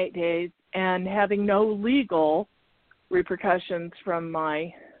within 8 days and having no legal repercussions from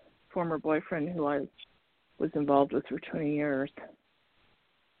my former boyfriend who I was involved with for 20 years?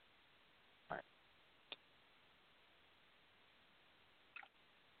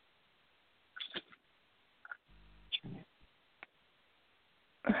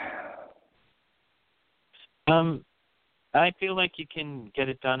 I feel like you can get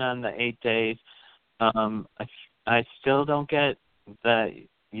it done on the 8 days. I still don't get that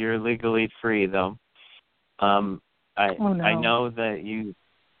you're legally free, though. I know that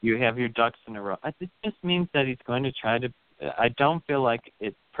you have your ducks in a row. It just means that he's going to try to. I don't feel like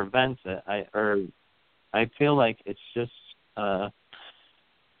it prevents it. I feel like it's just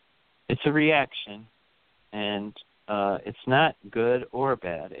it's a reaction, and it's not good or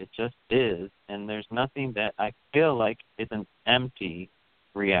bad. It just is, and there's nothing that I feel like is an empty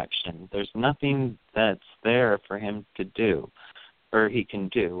reaction. There's nothing that's there for him to do, or he can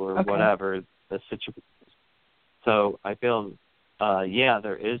do, or whatever the situation is. So I feel,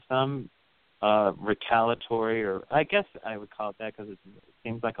 there is some retaliatory, or I guess I would call it that because it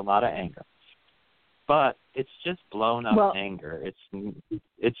seems like a lot of anger. But it's just blown up anger.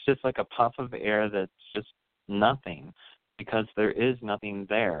 It's just like a puff of air that's just nothing, because there is nothing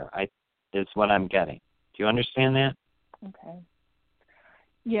there. Is what I'm getting. Do you understand that? Okay.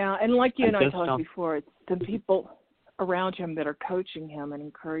 Yeah, and like you and I talked before, it's the people around him that are coaching him and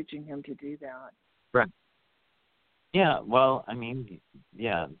encouraging him to do that. Right. Yeah. Well, I mean,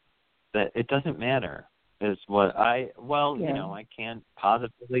 that it doesn't matter. Is what I can't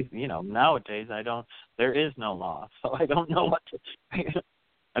positively, nowadays there is no law, so I don't know what to.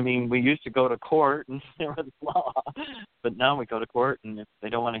 I mean, we used to go to court and there was law, but now we go to court and if they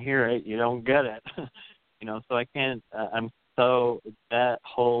don't want to hear it, you don't get it. So I can't. That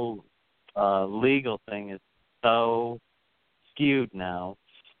whole legal thing is so skewed now,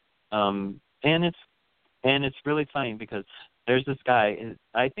 and it's really funny because there's this guy.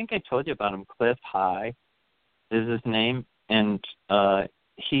 I think I told you about him. Cliff High is his name, and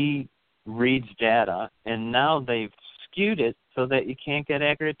he reads data, and now they've skewed it so that you can't get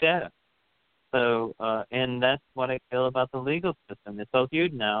accurate data. So, and that's what I feel about the legal system. It's so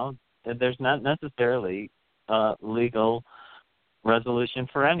skewed now that there's not necessarily legal resolution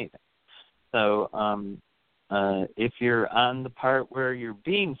for anything. So, if you're on the part where you're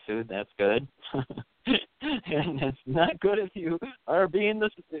being sued, that's good. And it's not good if you are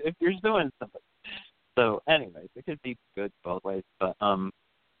if you're suing somebody. So, anyways, it could be good both ways. But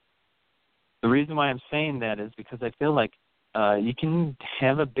the reason why I'm saying that is because I feel like you can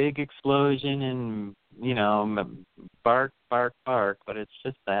have a big explosion and, bark, bark, bark, but it's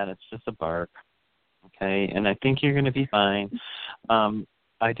just that. It's just a bark. Okay? And I think you're going to be fine.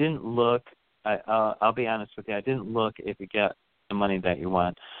 I didn't look. I'll be honest with you. I didn't look if you get the money that you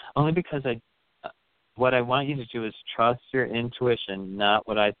want. Only because what I want you to do is trust your intuition, not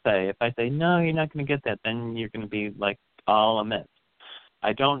what I say. If I say, no, you're not going to get that, then you're going to be like all amiss.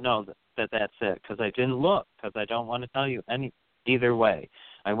 I don't know that's it because I didn't look, because I don't want to tell you either way.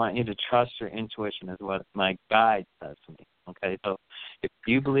 I want you to trust your intuition is what my guide says to me. Okay, so if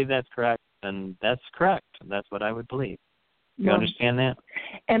you believe that's correct, then that's correct. That's what I would believe. You understand that?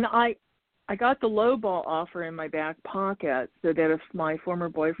 And I got the lowball offer in my back pocket so that if my former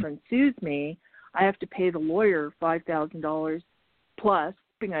boyfriend sues me, I have to pay the lawyer $5,000 plus.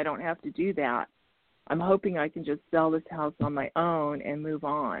 I don't have to do that. I'm hoping I can just sell this house on my own and move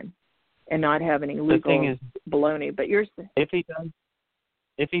on and not have any legal baloney. But if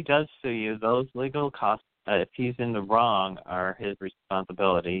he does sue you, those legal costs, if he's in the wrong, are his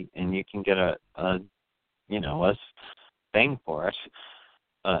responsibility, and you can get a thing for it,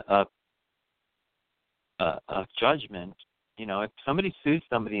 a judgment. If somebody sues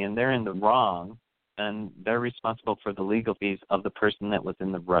somebody and they're in the wrong, then they're responsible for the legal fees of the person that was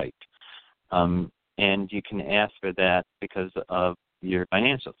in the right. And you can ask for that because of your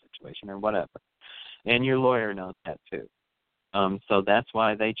financial situation or whatever. And your lawyer knows that too. So that's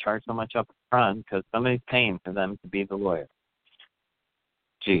why they charge so much up front, because somebody's paying for them to be the lawyer.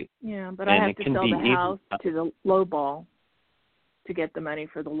 Gee. Yeah, but I have to sell the house to the lowball to get the money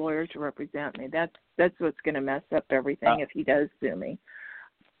for the lawyer to represent me. That's what's going to mess up everything if he does sue me.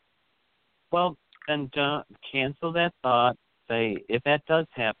 Well, then don't cancel that thought. Say, if that does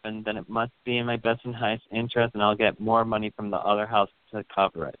happen, then it must be in my best and highest interest, and I'll get more money from the other house to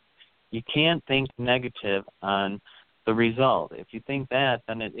cover it. you can't think negative on the result. If you think that,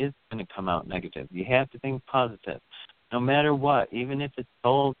 then it is going to come out negative. You have to think positive. No matter what, even if it's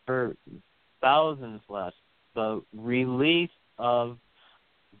sold for thousands less, the release of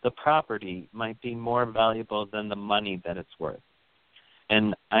the property might be more valuable than the money that it's worth.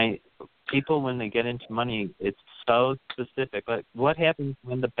 And people, when they get into money, it's so specific. Like, what happens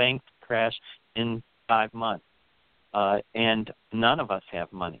when the banks crash in 5 months and none of us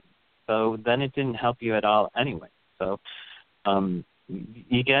have money? So then it didn't help you at all anyway. So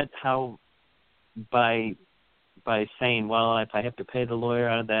you get how by saying, well, if I have to pay the lawyer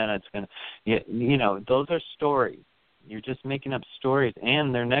out of that, it's going to, you know, those are stories. You're just making up stories,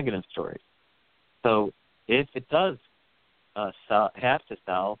 and they're negative stories. So if it does have to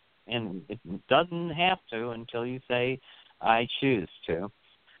sell, and it doesn't have to until you say, I choose to,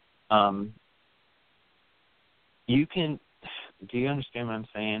 you can, do you understand what I'm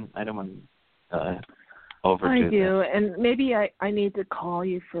saying? I don't want to overdo I do, this. and maybe I need to call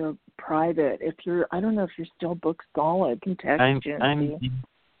you for private. If you're, I don't know if you're still booked solid. I can text you and see.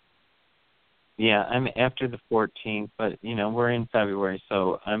 Yeah, I'm after the 14th, but, you know, we're in February,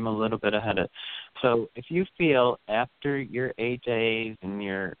 so I'm a little bit ahead of. So if you feel after your 8 days and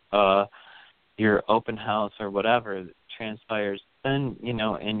your open house or whatever transpires, then, you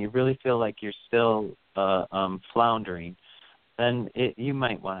know, and you really feel like you're still floundering, then you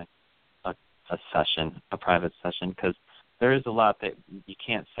might want a session, a private session, because there is a lot that you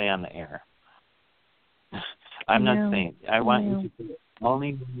can't say on the air. I'm not saying. I want you to do it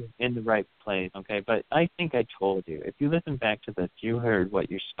only when you're in the right place, okay? But I think I told you. If you listen back to this, you heard what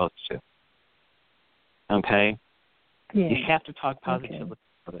you're supposed to, okay? Yeah. You have to talk positively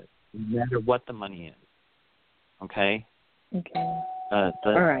about it, no matter what the money is, okay? Okay. All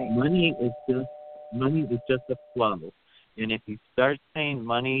right. Money is just a flow. And if you start saying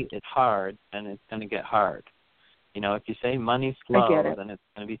money is hard, then it's going to get hard. You know, if you say money's slow, then it's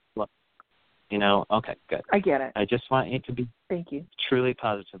going to be slow. You know, okay, good. I get it. I just want you to be Thank you. truly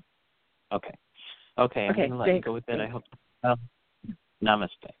positive. Okay, I'm going to let you go with it. I hope. Namaste.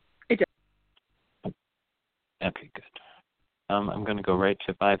 Okay, good. I'm going to go right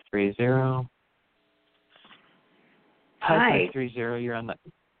to 530. Hi, 530. You're on the.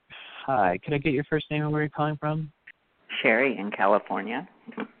 Hi. Can I get your first name and where you're calling from? Sherry in California.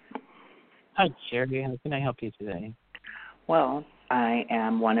 Hi, Sherry. How can I help you today? Well, I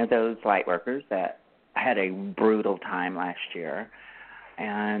am one of those light workers that had a brutal time last year,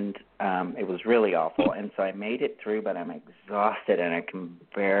 and it was really awful. And so I made it through, but I'm exhausted, and I can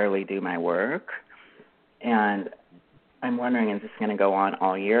barely do my work. And I'm wondering, is this going to go on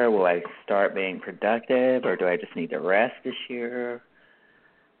all year? Will I start being productive, or do I just need to rest this year?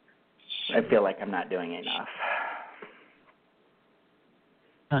 I feel like I'm not doing enough.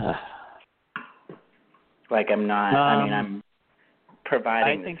 Like I'm not, I'm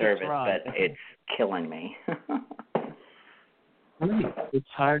providing the service, but it's killing me. It's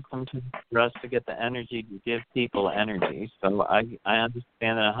hard sometimes for us to get the energy to give people energy, so I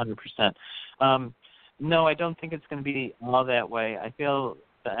understand that 100%. No, I don't think it's going to be all that way. I feel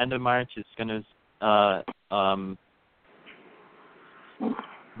the end of March is going to,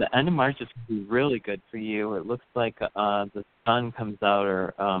 the end of March is going to be really good for you. It looks like the sun comes out,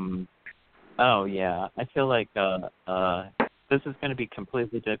 or oh yeah, I feel like this is going to be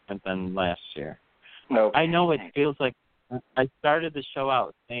completely different than last year. Okay. I know it feels like I started the show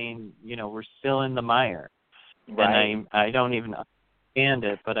out saying, you know, we're still in the mire, right. And I don't even understand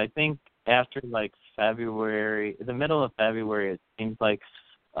it, but I think after like February, the middle of February, it seems like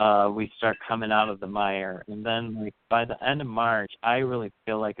we start coming out of the mire, and then like by the end of March, I really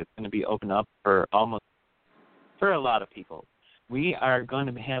feel like it's going to be opened up for a lot of people. We are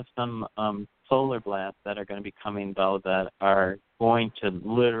going to have some solar blasts that are going to be coming, though, that are going to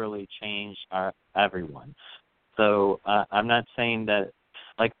literally change everyone. So I'm not saying that,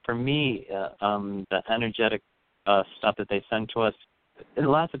 like for me, the energetic stuff that they send to us,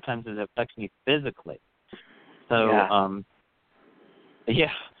 lots of times it affects me physically. So,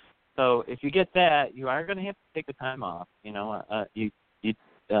 yeah. So if you get that, you are going to have to take the time off. You know, you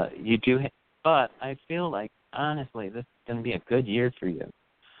do, but I feel like honestly, this is going to be a good year for you.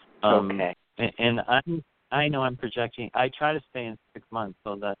 Okay. And I know I'm projecting. I try to stay in 6 months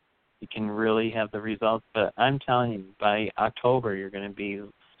so that you can really have the results. But I'm telling you, by October, you're going to be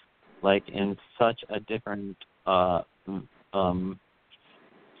like in such a different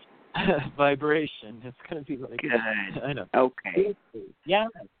vibration. It's going to be like good. I know. Okay. Yeah.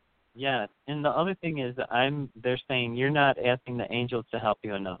 And the other thing is, they're saying you're not asking the angels to help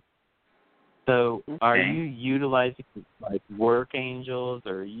you enough. So, Are you utilizing like work angels,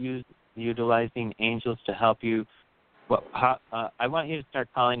 or utilizing angels to help you. Well, I want you to start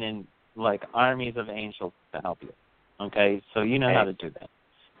calling in like armies of angels to help you. Okay, so you know how to do that.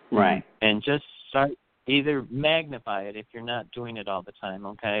 Right. And just start, either magnify it if you're not doing it all the time,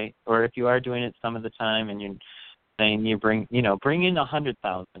 okay? Or if you are doing it some of the time and you're saying you bring in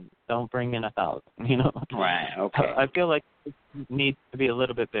 100,000, don't bring in 1,000, Right, okay. I feel like it needs to be a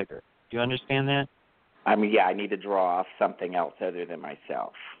little bit bigger. Do you understand that? I mean, yeah, I need to draw off something else other than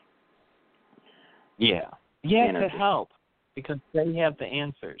myself. Yeah. Yeah, to help, because they have the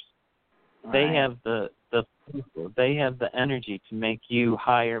answers. Right. They have they have the energy to make you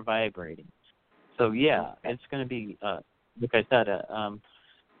higher vibrating. So yeah, it's going to be, like I said,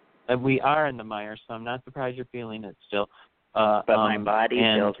 we are in the mire, so I'm not surprised you're feeling it still. But my body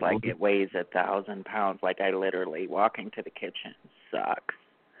feels like it weighs 1,000 pounds. Like I literally walking to the kitchen sucks.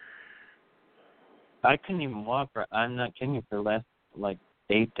 I couldn't even walk. I'm not kidding you, for the last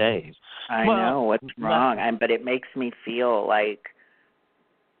 8 days. I know what's wrong, but it makes me feel like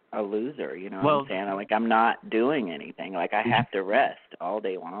a loser. You know what I'm saying? Like I'm not doing anything. Like I have to rest all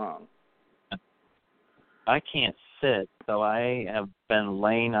day long. I can't sit, so I have been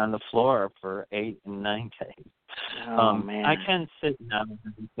laying on the floor for 8 and 9 days. Oh man! I can sit now and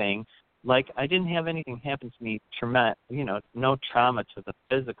everything. Like I didn't have anything happen to me, no trauma to the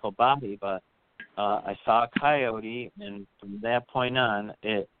physical body, but I saw a coyote, and from that point on,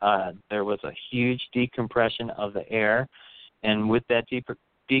 there was a huge decompression of the air, and with that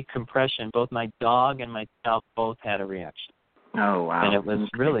decompression, both my dog and myself both had a reaction. Oh wow! And it was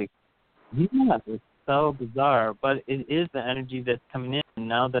really, it was so bizarre, but it is the energy that's coming in. And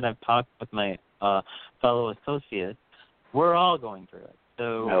now that I've talked with my fellow associates, we're all going through it.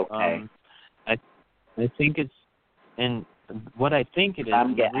 So I think it's, and what I think it is.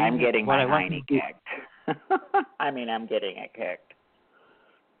 I'm getting my hiney kicked. I'm getting it kicked.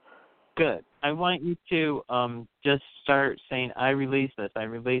 Good. I want you to just start saying, I release this,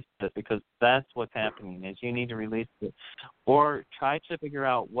 because that's what's happening, is you need to release it. Or try to figure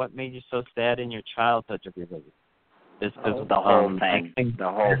out what made you so sad in your childhood to release. The whole thing. The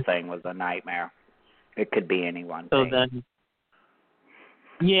whole thing was a nightmare. It could be any one thing. Then,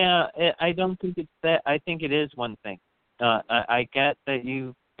 yeah, I don't think it's that. I think it is one thing. I get that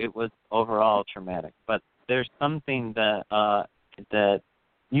it was overall traumatic, but there's something that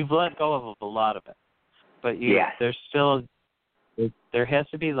you've let go of a lot of it. But there's still, there has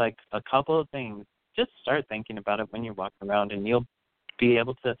to be like a couple of things. Just start thinking about it when you're walking around, and you'll be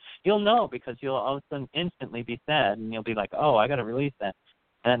able to, you'll know, because you'll all of a sudden instantly be sad, and you'll be like, oh, I got to release that.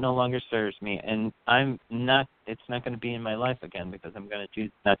 That no longer serves me, and it's not going to be in my life again, because I'm going to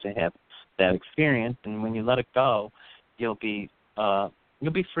choose not to have that experience. And when you let it go, you'll be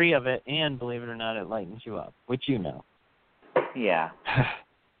free of it, and believe it or not, it lightens you up, which you know. Yeah.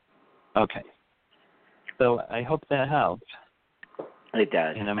 Okay. So I hope that helps. It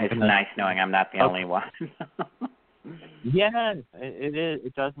does. It's nice knowing I'm not the only one. Yeah, it is.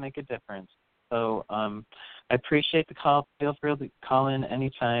 It does make a difference. So I appreciate the call. Feel free to call in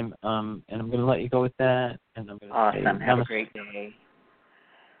anytime, and I'm going to let you go with that. And I'm going to awesome. Have a great day.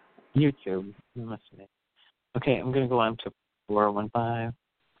 You too. Namaste. Okay, I'm going to go on to 415.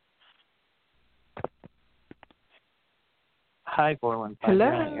 Hi, 415.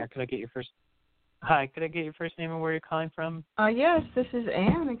 Hello. Could I get your first? Hi, could I get your first name and where you're calling from? Yes, this is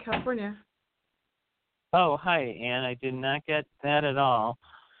Anne in California. Oh, hi, Anne. I did not get that at all.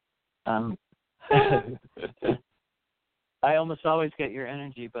 I almost always get your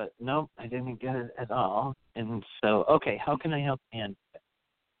energy, but nope, I didn't get it at all. And so, okay, how can I help Anne?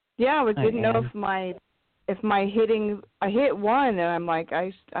 Yeah, I didn't know if my hitting, I hit one, and I'm like,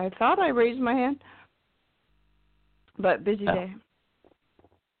 I thought I raised my hand, but busy day.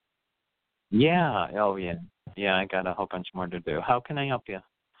 Yeah. Oh, yeah. Yeah, I got a whole bunch more to do. How can I help you?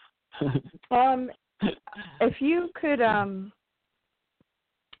 If you could, are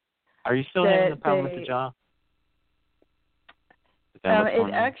you still having the problem with the jaw?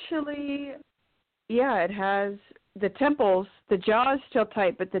 It actually, it has the temples. The jaw is still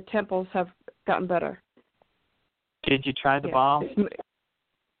tight, but the temples have gotten better. Did you try the ball?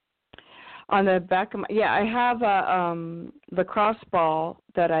 On the back of my, I have a lacrosse ball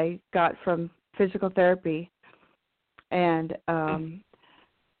that I got from physical therapy, and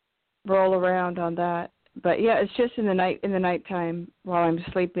roll around on that. But it's just in the nighttime while I'm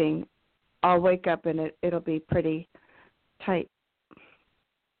sleeping, I'll wake up and it'll be pretty tight.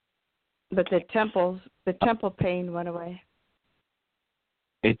 But the temple pain went away.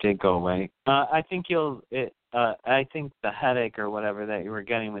 It did go away. I think I think the headache or whatever that you were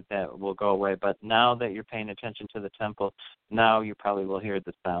getting with that will go away. But now that you're paying attention to the temple, now you probably will hear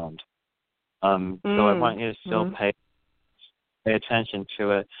the sound. So I want you to still pay attention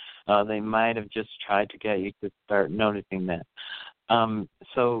to it. They might have just tried to get you to start noticing that.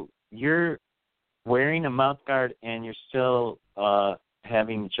 So you're wearing a mouth guard and you're still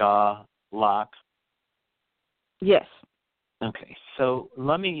having jaw lock? Yes. Okay, so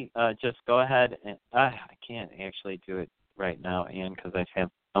let me just go ahead and I can't actually do it right now, Ann, because I have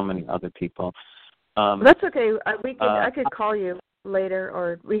so many other people. That's okay. I could call you later,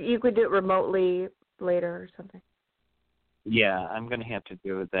 or you could do it remotely later or something. Yeah, I'm going to have to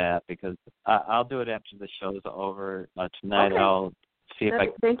do that because I'll do it after the show's over tonight. Okay. I'll see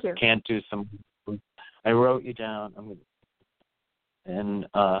if Thank you. Can't do some. I wrote you down. And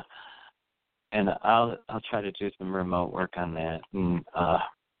I'll try to do some remote work on that.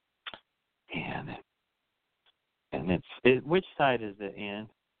 And it's which side is it, Ann?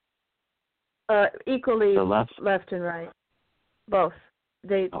 Equally, the left and right, both.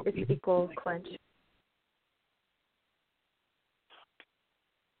 It's equal clench.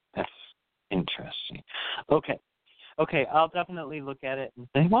 That's interesting. Okay, I'll definitely look at it and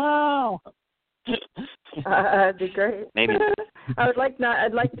say, wow. That'd be great. Maybe. I'd like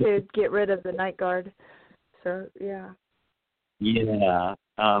to get rid of the night guard. So yeah. Yeah.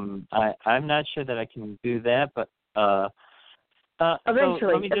 I'm not sure that I can do that, but eventually. So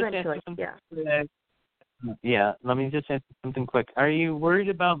let me just ask you something. Yeah. Let me just ask you something quick. Are you worried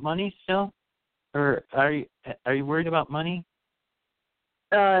about money still, or are you worried about money?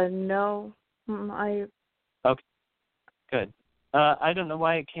 No. Okay. Good. I don't know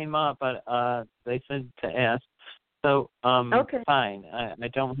why it came up, but they said to ask. So, okay. Fine. I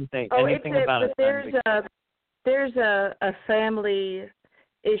don't want to say anything about it. There's a family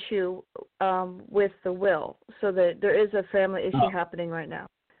issue with the will, so that there is a family issue happening right now.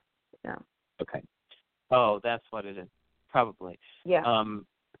 Yeah. Okay. Oh, that's what it is. Probably. Yeah.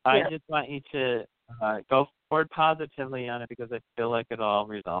 I just want you to go forward positively on it because I feel like it'll all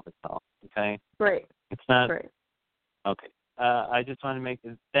resolve itself. Okay. Right. It's not. Right. Okay. I just want to make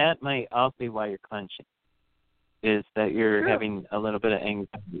this. That might also be why you're clenching, is that you're having a little bit of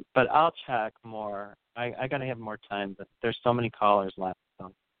anxiety. But I'll check more. I got to have more time, but there's so many callers left,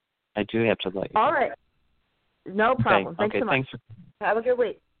 so I do have to let you All know. right. No problem. Okay. Thanks so much. Have a good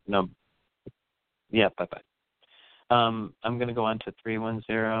week. No. Yeah, bye-bye. I'm going to go on to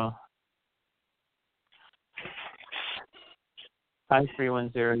 310. Hi,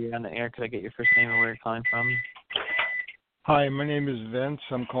 310. You're on the air. Could I get your first name and where you're calling from? Hi, my name is Vince.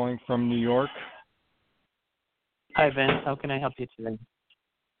 I'm calling from New York. Hi, Vince. How can I help you today?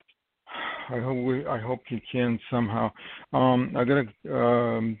 I hope you can somehow. I got a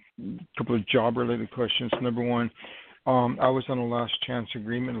couple of job-related questions. Number one, I was on a last chance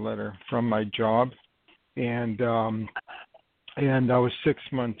agreement letter from my job, and I was 6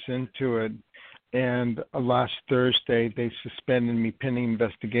 months into it. And last Thursday, they suspended me pending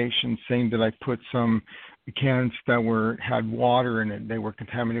investigation, saying that I put some cans that had water in it. They were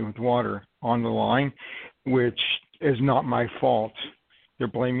contaminated with water on the line, which is not my fault. They're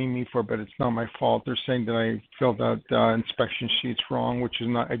blaming me for it, but it's not my fault. They're saying that I filled out inspection sheets wrong, which is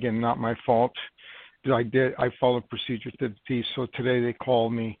not my fault. I followed procedure to the T. So today they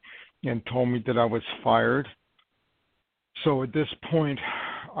called me and told me that I was fired. So at this point,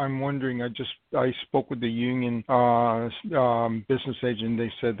 I'm wondering, I spoke with the union business agent.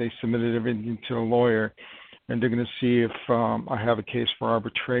 They said they submitted everything to the lawyer, and they're going to see if I have a case for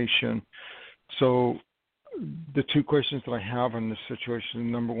arbitration. So the two questions that I have on this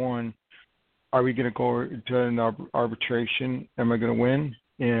situation, number one, are we going to go to an arbitration? Am I going to win?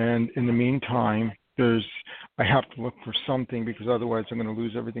 And in the meantime, I have to look for something because otherwise I'm going to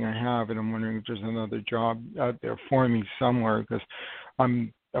lose everything I have, and I'm wondering if there's another job out there for me somewhere because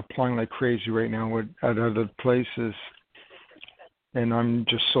I'm applying like crazy right now at other places, and I'm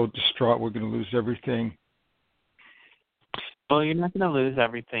just so distraught we're going to lose everything. Well, you're not going to lose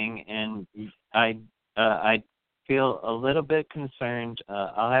everything, and I feel a little bit concerned.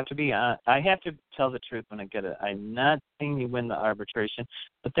 I have to tell the truth when I get it. I'm not saying you win the arbitration,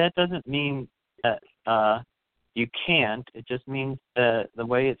 but that doesn't mean that you can't. It just means that the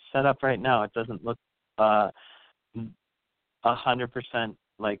way it's set up right now, it doesn't look 100%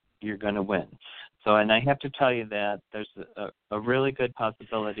 like you're going to win. So, and I have to tell you that there's a really good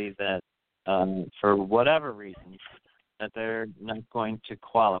possibility that for whatever reason, that they're not going to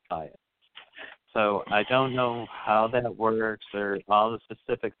qualify it. So I don't know how that works or all the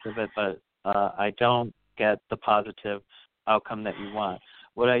specifics of it, but I don't get the positive outcome that you want.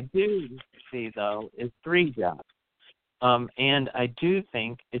 What I do see, though, is 3 jobs. And I do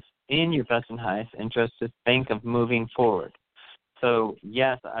think it's in your best and highest interest to think of moving forward. So,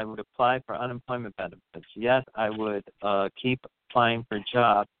 yes, I would apply for unemployment benefits. Yes, I would keep applying for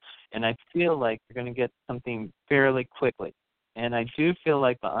jobs. And I feel like you're going to get something fairly quickly. And I do feel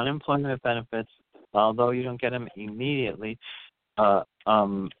like the unemployment benefits, although you don't get them immediately, will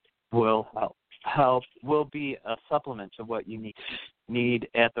will be a supplement to what you need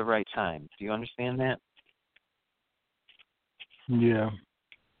at the right time. Do you understand that? Yeah.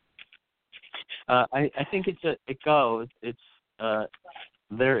 I think it goes. It's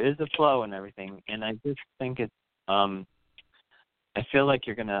there is a flow and everything, and I just think it's. I feel like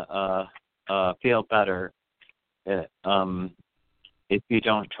you're gonna feel better if you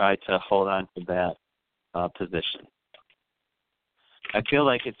don't try to hold on to that position. I feel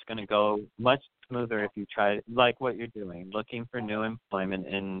like it's going to go much smoother if you try, like what you're doing, looking for new employment.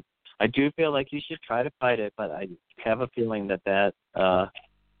 And I do feel like you should try to fight it, but I have a feeling that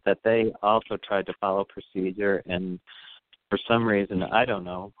they also tried to follow procedure, and for some reason, I don't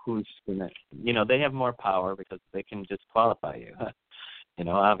know who's going to, they have more power because they can disqualify you,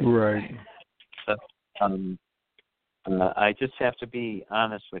 obviously. Right. So I just have to be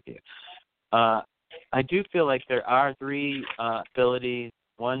honest with you. I do feel like there are 3 abilities.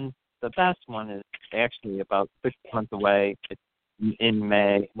 The best one is actually about 6 months away. It's in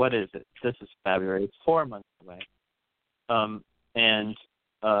May. What is it? This is February. It's 4 months away.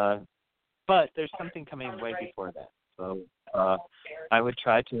 But there's something coming way before that. So I would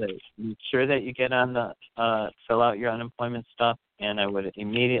try to make sure that you get on the fill out your unemployment stuff, and I would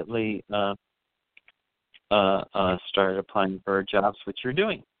immediately start applying for jobs, which you're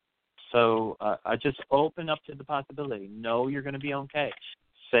doing. So I just open up to the possibility. Know you're going to be okay.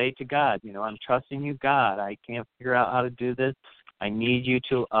 Say to God, I'm trusting you, God. I can't figure out how to do this. I need you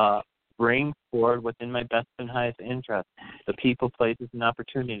to bring forward within my best and highest interest the people, places, and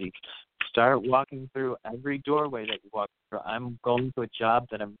opportunities. Start walking through every doorway that you walk through. I'm going to a job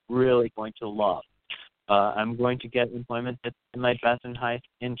that I'm really going to love. I'm going to get employment that's in my best and highest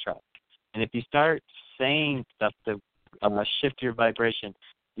interest. And if you start saying stuff to shift your vibration,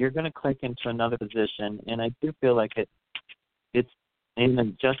 you're going to click into another position, and I do feel like it's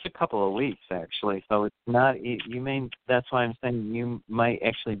in just a couple of weeks, actually. So it's not, that's why I'm saying you might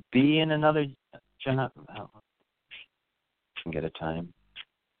actually be in another job. Oh, I can get a time.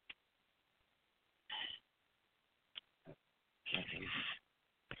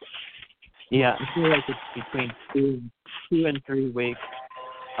 Yeah, I feel like it's between 2 and 3 weeks.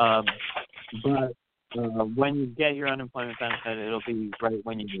 But when you get your unemployment benefit, it'll be right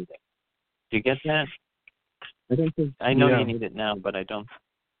when you need it. Do you get that? I know you need it now, but I don't.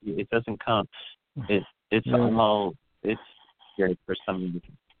 It doesn't come. It's great for some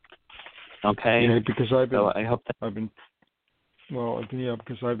reason. Okay. Yeah, because I hope that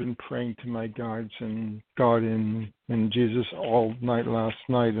because I've been praying to my guides and God and Jesus all night last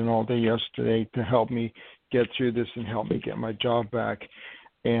night and all day yesterday to help me get through this and help me get my job back.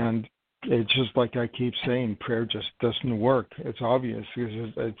 And it's just like I keep saying, prayer just doesn't work. It's obvious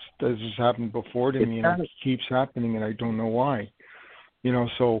because this has happened before to me, and it keeps happening, and I don't know why.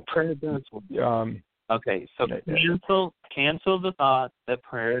 So prayer does work. Okay, so cancel the thought that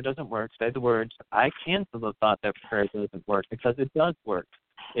prayer doesn't work. Say the words, I cancel the thought that prayer doesn't work, because it does work.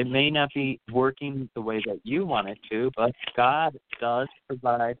 It may not be working the way that you want it to, but God does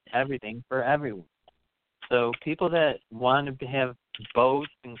provide everything for everyone. So people that want to have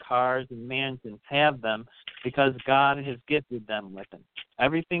boats and cars and mansions have them because God has gifted them with them.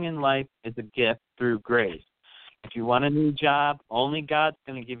 Everything in life is a gift through grace. If you want a new job, only God's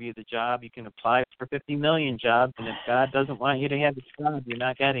going to give you the job. You can apply for 50 million jobs, and if God doesn't want you to have a job, you're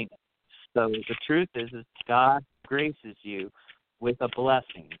not getting it. So the truth is God graces you with a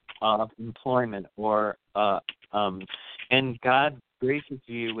blessing of employment, and God graces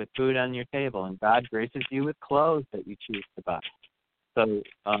you with food on your table, and God graces you with clothes that you choose to buy. So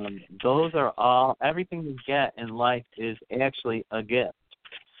those are all, everything we get in life is actually a gift.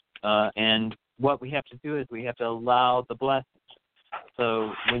 And what we have to do is we have to allow the blessings.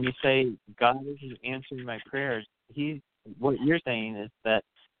 So when you say God isn't answering my prayers, what you're saying is that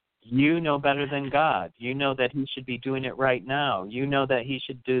you know better than God. You know that he should be doing it right now. You know that he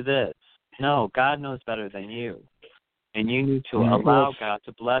should do this. No, God knows better than you. And you need to allow God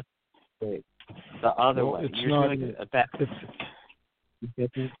to bless the other way. You're doing it a bad.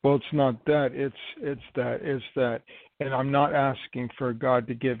 Well, it's not that. It's that. And I'm not asking for God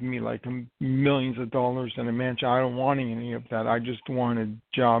to give me like millions of dollars and a mansion. I don't want any of that. I just want a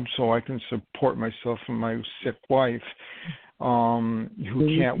job so I can support myself and my sick wife,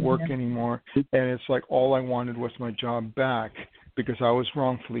 who can't work anymore. And it's like all I wanted was my job back because I was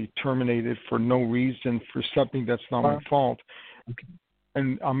wrongfully terminated for no reason, for something that's not my fault. Okay.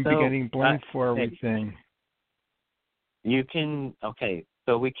 And I'm getting blamed for everything. You can,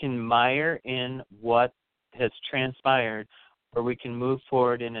 so we can mire in what has transpired, or we can move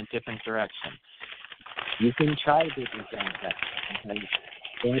forward in a different direction. You can try different things. Okay?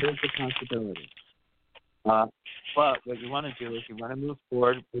 That is a possibility. But what you want to do is you want to move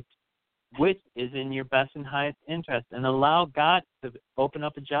forward with which is in your best and highest interest, and allow God to open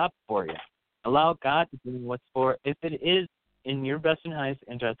up a job for you. Allow God to do what's for. If it is in your best and highest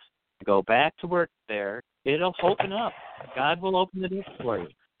interest, go back to work there. It'll open up. God will open it up for you.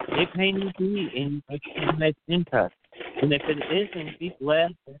 It may not be in your best and highest interest. And if it isn't, be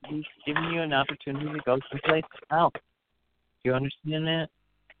glad that He's giving you an opportunity to go someplace else. Do you understand that?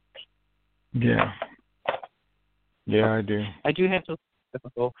 Yeah. Yeah, I do. I do have to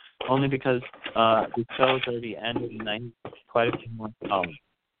difficult only because the show's already ended and I need quite a few more calls.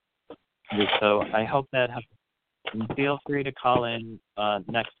 So I hope that helps. And feel free to call in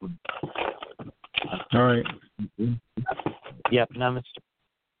next week. All right. Yep, namaste.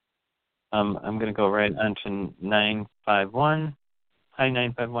 I'm going to go right on to 951. Hi,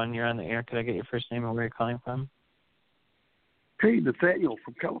 951. You're on the air. Could I get your first name and where you're calling from? Hey, Nathaniel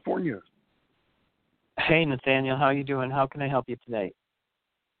from California. Hey, Nathaniel. How are you doing? How can I help you today?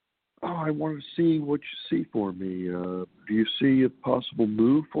 Oh, I want to see what you see for me. Do you see a possible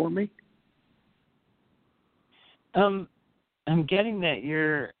move for me? I'm getting that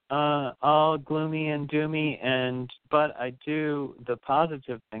you're all gloomy and doomy, but I do, the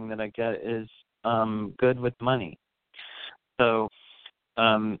positive thing that I get is good with money. So,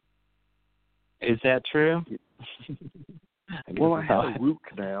 is that true? Well, I had a root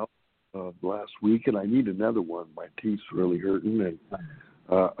canal last week, and I need another one. My teeth's really hurting, and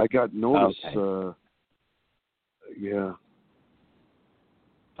I got notice. Okay. Yeah.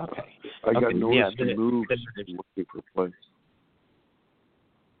 Okay. I got notice to move and looking for a place.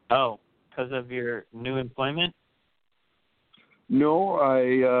 Oh, because of your new employment? No,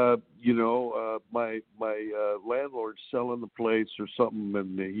 my landlord's selling the place or something,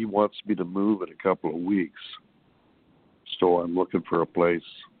 and he wants me to move in a couple of weeks. So I'm looking for a place.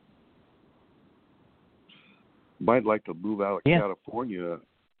 Might like to move out of California.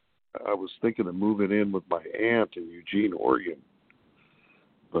 I was thinking of moving in with my aunt in Eugene, Oregon.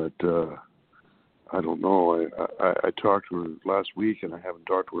 But I don't know. I talked to her last week, and I haven't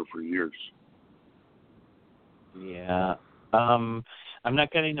talked to her for years. Yeah. I'm not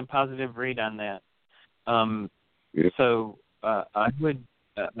getting a positive read on that. So I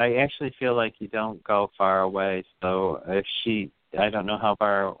actually feel like you don't go far away. So I don't know how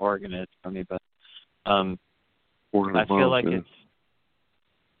far Oregon is from me, but I feel like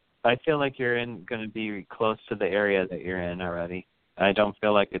you're going to be close to the area that you're in already. I don't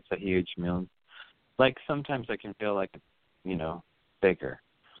feel like it's a huge move. Like sometimes I can feel like it's, bigger.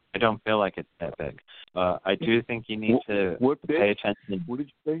 I don't feel like it's that big. I do think you need to pay attention. What did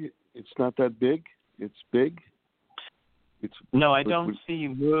you say? It's not that big? It's big? No, I don't see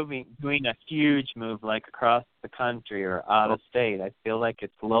you doing a huge move like across the country or out of state. I feel like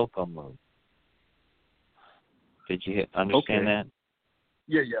it's local move. Did you understand that?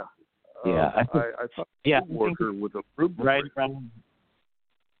 Yeah. Yeah, I thought a worker with a room right around.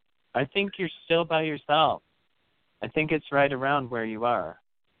 I think you're still by yourself. I think it's right around where you are.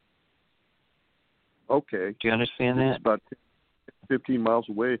 Okay. Do you understand that? It's about 15 miles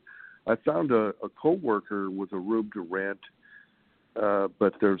away. I found a co-worker with a room to rent,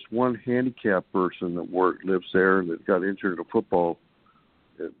 but there's one handicapped person that lives there and that got injured in a football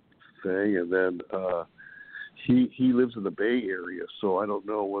thing, and then he lives in the Bay Area, so I don't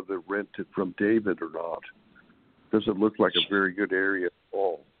know whether to rent it from David or not. Doesn't look like a very good area at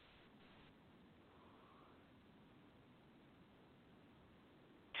all.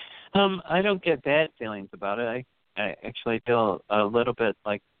 I don't get bad feelings about it. I actually feel a little bit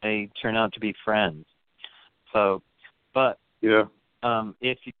like they turn out to be friends. So, but if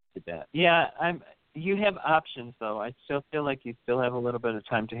you did that, you have options though. I still feel like you still have a little bit of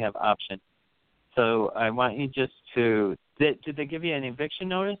time to have options. So I want you just to. Did they give you an eviction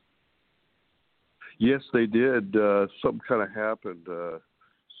notice? Yes, they did. Something kind of happened. I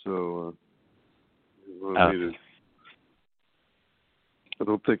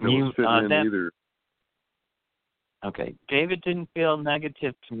don't think I was fitting in either. Okay. David didn't feel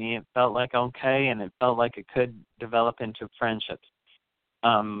negative to me. It felt like okay, and it felt like it could develop into friendships.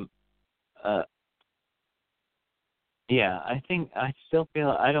 I think I still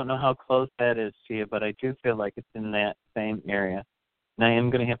feel, I don't know how close that is to you, but I do feel like it's in that same area. And I am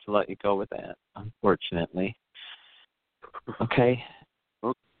going to have to let you go with that, unfortunately. Okay?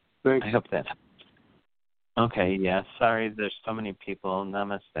 Thanks. I hope that helps. Okay, yeah. Sorry, there's so many people.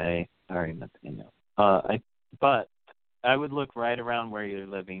 Namaste. Sorry, Nathaniel. But I would look right around where you're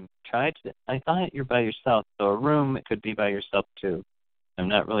living. I thought you're by yourself, so a room could be by yourself too. I'm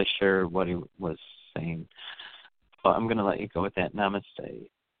not really sure what he was saying, but I'm going to let you go with that. Namaste.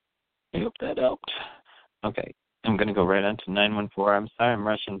 I hope that helped. Okay, I'm going to go right on to 914. I'm sorry I'm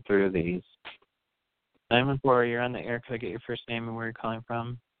rushing through these. 914, you're on the air. Could I get your first name and where you're calling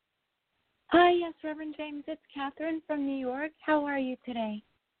from? Hi, yes, Reverend James. It's Catherine from New York. How are you today?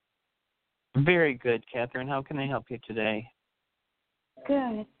 Very good, Catherine. How can I help you today?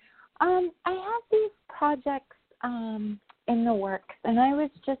 Good. I have these projects in the works, and I was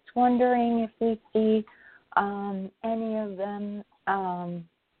just wondering if we see any of them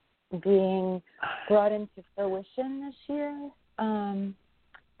being brought into fruition this year.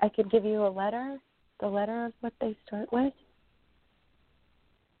 I could give you the letter of what they start with.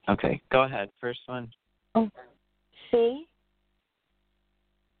 Okay, go ahead. First one. Oh, C.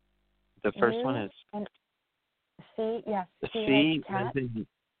 The first one is C. Yes. C as in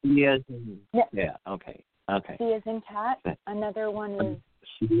C as in yeah. Okay. C as in cat. Another one is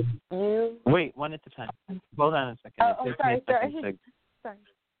C. U. Wait, one at a time. Hold on a second. Sorry.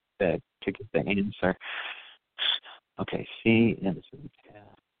 To get the answer. Okay, C as in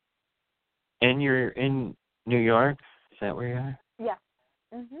cat. And you're in New York? Is that where you are? Yeah.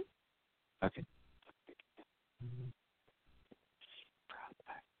 Mhm. Okay.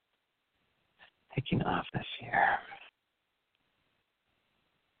 Taking off this year.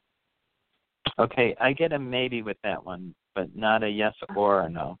 Okay, I get a maybe with that one, but not a yes or a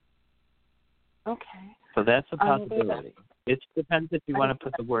no. Okay. So that's a possibility. It depends if you want to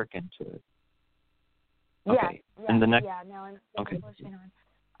put the work into it. Okay. Yeah. And the next. Yeah. Now I'm pushing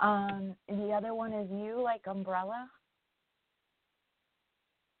on. The other one is U, like umbrella.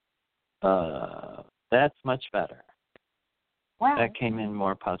 That's much better. Wow. That came in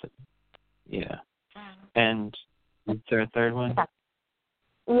more positive. Yeah. Wow. And is there a third one?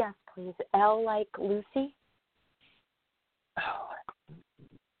 Yes, please. L like Lucy.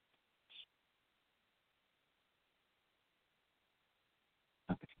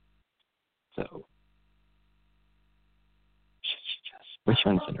 Okay. So, which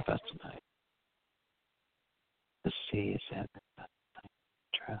one's in your best tonight? The C is at the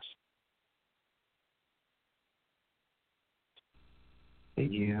trust. The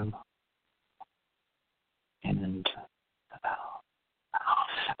U and the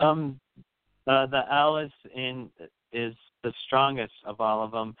L. The L is the strongest of all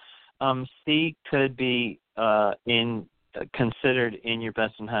of them. C could be considered in your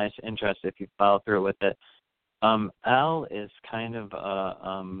best and highest interest if you follow through with it. L is kind of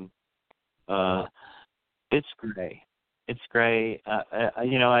it's gray. It's gray. I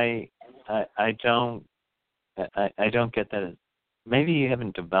don't get that. Maybe you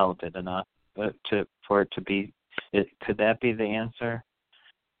haven't developed it enough for it to be. Could that be the answer?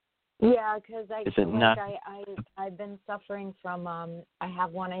 Yeah, because I've been suffering from I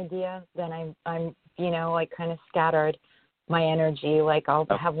have one idea, then I'm kind of scattered my energy. Like I'll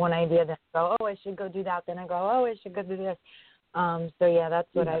have one idea, then I go, I should go do that. Then I go, I should go do this. So yeah, that's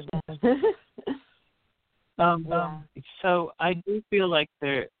what I've been. So I do feel like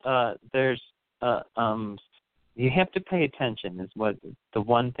there's you have to pay attention is what the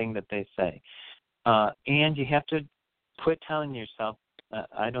one thing that they say, and you have to quit telling yourself.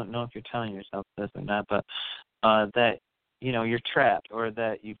 I don't know if you're telling yourself this or not, but that you're trapped, or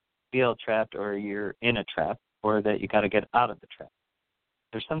that you feel trapped, or you're in a trap, or that you got to get out of the trap.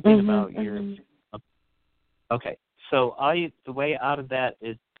 There's something about your. Okay, so the way out of that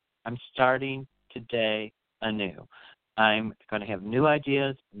is I'm starting today anew. I'm going to have new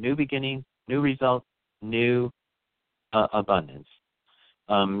ideas, new beginnings, new results, new abundance.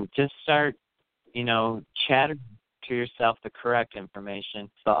 Just start, chattering to yourself the correct information,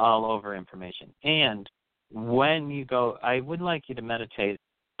 the all-over information. And when you go, I would like you to meditate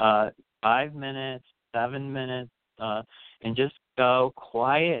 5 minutes, 7 minutes, and just go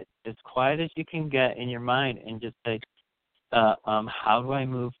quiet as you can get in your mind, and just say, how do I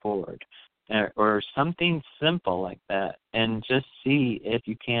move forward? Or something simple like that, and just see if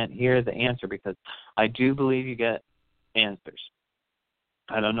you can't hear the answer, because I do believe you get answers.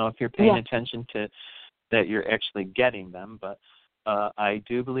 I don't know if you're paying attention to that you're actually getting them, but I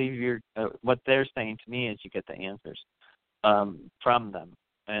do believe what they're saying to me is you get the answers from them,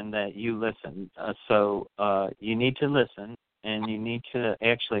 and that you listen. So you need to listen, and you need to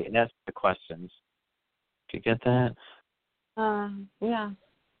actually ask the questions. Do you get that?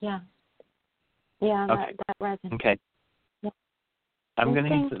 Yeah, okay. that resonates. Okay. Yeah. I'm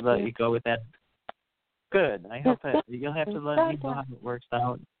going to let you go with that. Good. I hope that you'll have to let me know how it works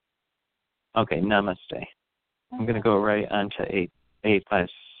out. Okay, namaste. I'm going to go right on to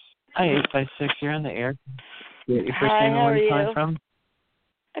 856. Hi, 856. You're on the air. Your first name and where you calling from?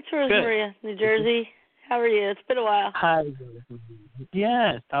 It's Rosemary, New Jersey. How are you? It's been a while. Hi.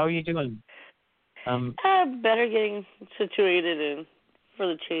 Yes. How are you doing? I'm better, getting situated and for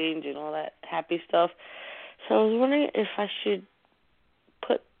the change and all that happy stuff. So I was wondering if I should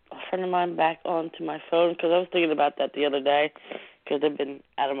put a friend of mine back onto my phone, because I was thinking about that the other day, because I've been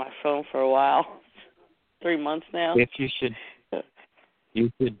out of my phone for a while, 3 months now. If you should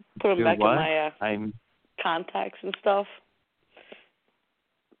put them back what? in my contacts and stuff.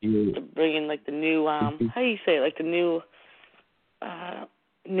 To bring in like the new how do you say it? Like the new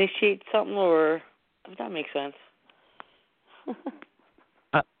initiate something, or if that makes sense.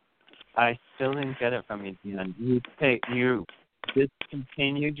 I still didn't get it from you, Dion. You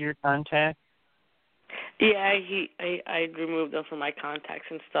discontinued your contact? Yeah, I removed them from my contacts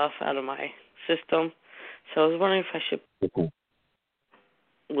and stuff out of my system. So I was wondering if I should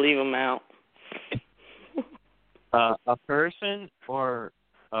leave them out. A person or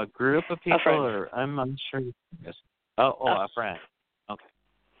a group of people, or I'm unsure. A friend. Okay.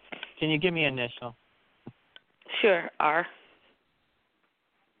 Can you give me an initial? Sure, R.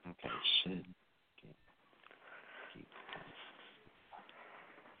 Okay, should.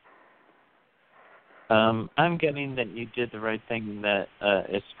 I'm getting that you did the right thing, and that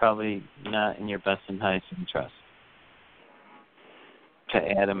it's probably not in your best and highest interest to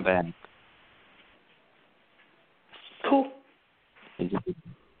add them back. Cool.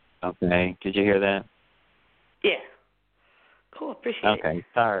 Okay. Did you hear that? Yeah. Cool. Appreciate it. Okay.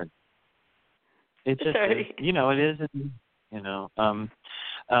 Sorry. It just, sorry. it is.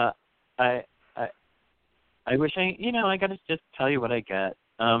 I wish I got to just tell you what I get.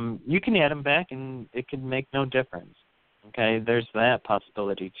 You can add them back, and it can make no difference. Okay, there's that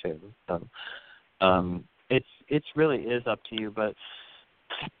possibility too. So, it's really is up to you. But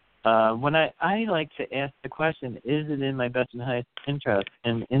when I like to ask the question, is it in my best and highest interest?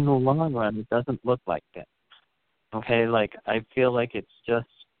 And in the long run, it doesn't look like that. Okay, like I feel like it's just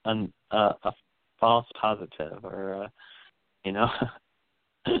a false positive, or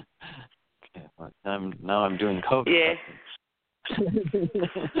Okay, well, I'm doing COVID. Yeah.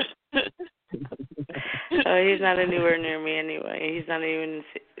 He's not anywhere near me anyway. He's not even in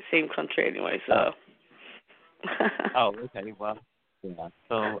the same country anyway. So. Oh, okay. Well, yeah.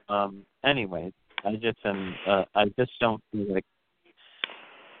 So, anyway, I just don't feel like.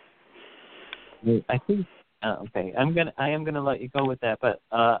 I think. Okay, I am gonna let you go with that, but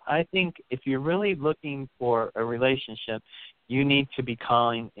I think if you're really looking for a relationship, you need to be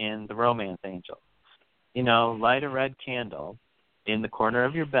calling in the romance angel. Light a red candle in the corner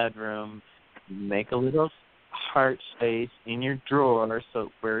of your bedroom, make a little heart space in your drawer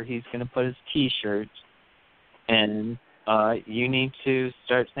where he's going to put his T-shirts, and you need to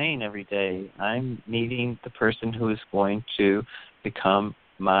start saying every day, I'm meeting the person who is going to become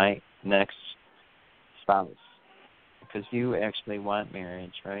my next spouse, because you actually want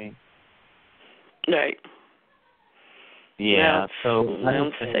marriage, right? Right. Yeah, so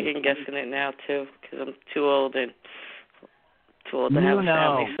I'm second guessing it now too, because I'm too old to have a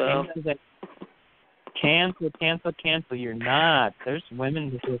family. So cancel. You're not. There's women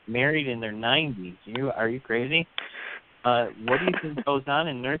who get married in their 90s. Are you crazy? What do you think goes on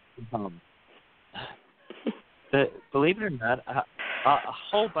in nursing homes? Believe it or not, a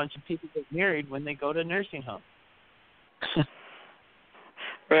whole bunch of people get married when they go to nursing homes.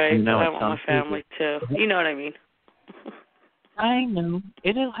 Right. I want my family too. You know what I mean? I know.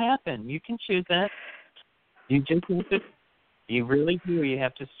 It'll happen. You can choose that. You just have to. You really do. You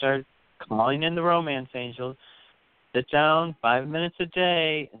have to start calling in the romance angels. Sit down 5 minutes a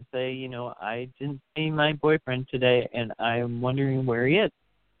day and say, I didn't see my boyfriend today, and I'm wondering where he is.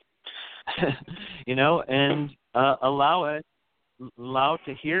 And allow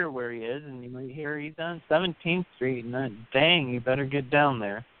to hear where he is, and you might hear he's on 17th Street, and then, dang, you better get down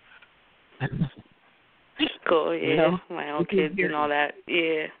there. Cool, yeah. My own kids and all that.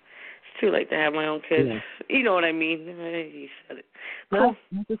 Yeah. It's too late to have my own kids. Yeah. You know what I mean. You said it. Cool.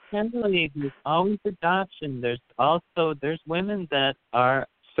 Necessarily. There's always adoption. There's women that are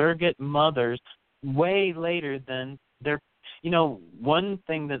surrogate mothers way later than their. One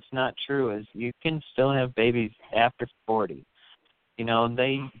thing that's not true is you can still have babies after 40.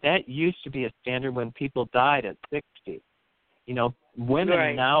 That used to be a standard when people died at 60.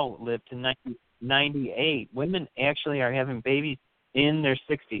 Women now live to 98. Women actually are having babies in their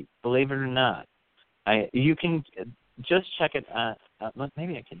 60s, believe it or not. You can just check it.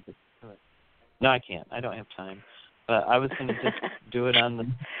 Maybe I can just do it. No, I can't. I don't have time. But I was going to just do it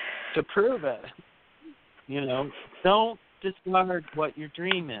to prove it. Don't discard what your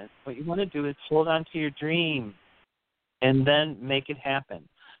dream is. What you want to do is hold on to your dream and then make it happen.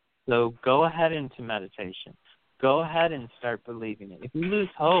 So go ahead into meditation. Go ahead and start believing it. If you lose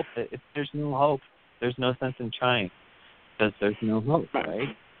hope, if there's no hope, there's no sense in trying because there's no hope,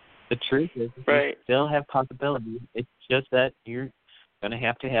 right? The truth is you still have possibilities. It's just that you're going to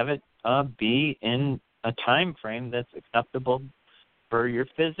have it be in a time frame that's acceptable for your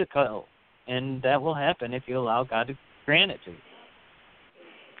physical, and that will happen if you allow God to grant it to you.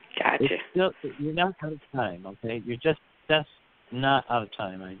 Gotcha. You're not out of time, okay? You're just not out of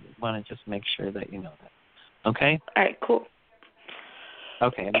time. I want to just make sure that you know that. Okay? All right, cool.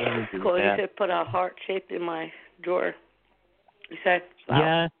 Okay, I'm going to do cool. that. You said put a heart shape in my drawer. You said?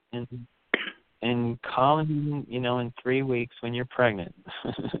 Wow. Yeah, and call him, in 3 weeks when you're pregnant.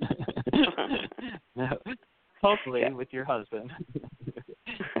 Hopefully with your husband.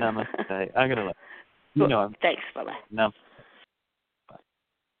 Namaste. I'm going to let you know him. Thanks. Bye-bye. No.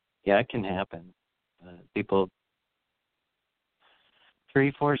 Yeah, it can happen. People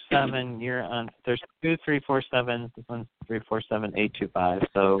 347, you're on. There's 2 347s. This one's 347-825.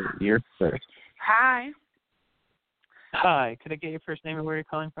 So you're first. Hi. Hi. Could I get your first name and where you're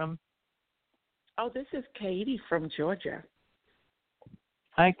calling from? Oh, this is Katie from Georgia.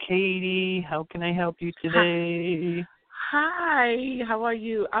 Hi, Katie. How can I help you today? Hi. How are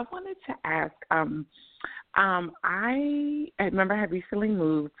you? I wanted to ask. I remember I had recently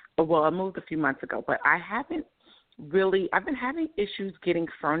moved. Well, I moved a few months ago, but I haven't really. I've been having issues getting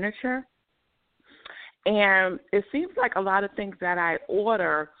furniture, and it seems like a lot of things that I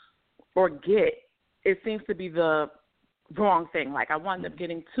order or get, it seems to be the wrong thing. Like I wound up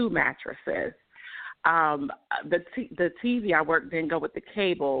getting 2 mattresses. The TV I worked didn't go with the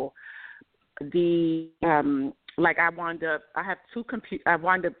cable. I wound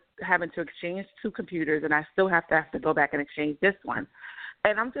up having to exchange 2 computers, and I still have to go back and exchange this one.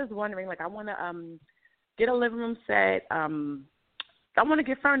 And I'm just wondering, I want to get a living room set. I want to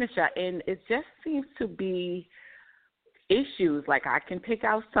get furniture, and it just seems to be issues. Like I can pick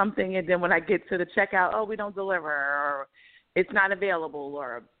out something, and then when I get to the checkout, we don't deliver, or it's not available,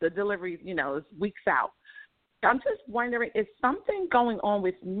 or the delivery, is weeks out. I'm just wondering, is something going on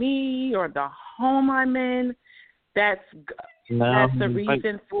with me or the home I'm in that's the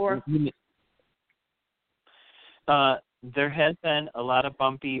reason for? There has been a lot of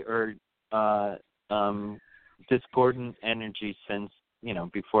bumpy or discordant energy since,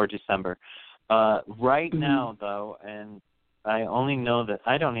 before December. Right now, though, and I only know that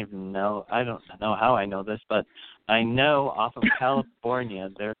I don't know how I know this, but I know off of California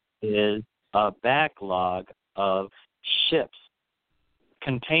there is a backlog of ships,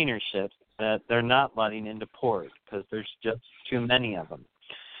 container ships, that they're not letting into port because there's just too many of them.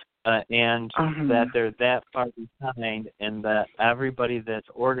 And that they're that far behind, and that everybody that's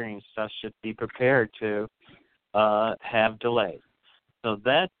ordering stuff should be prepared to have delays. So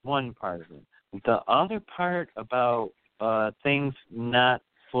that's one part of it. The other part about things not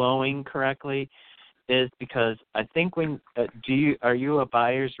flowing correctly is because I think when are you a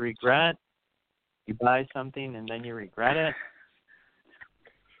buyer's regret? You buy something and then you regret it?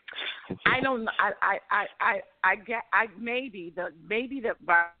 I don't know.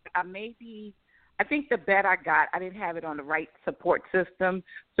 I think the bed I got, I didn't have it on the right support system,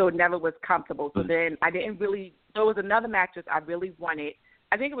 so it never was comfortable. So then I didn't really. There was another mattress I really wanted.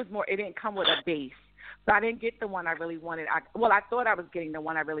 I think it was more. It didn't come with a base, so I didn't get the one I really wanted. I thought I was getting the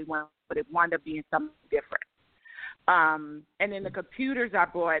one I really wanted, but it wound up being something different. And then the computers I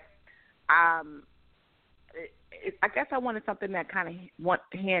bought. I guess I wanted something that kind of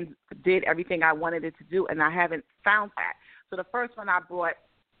did everything I wanted it to do, and I haven't found that. So the first one I bought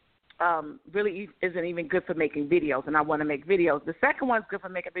really isn't even good for making videos, and I want to make videos. The second one's good for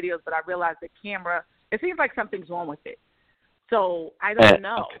making videos, but I realized the camera, it seems like something's wrong with it. So I don't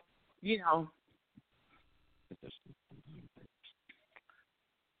know,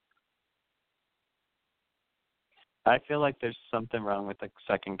 I feel like there's something wrong with the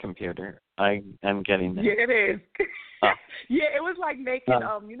second computer. I am getting that. Yeah, it is. Yeah, it was like making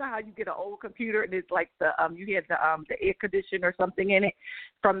you know how you get an old computer and it's like the you had the air conditioner or something in it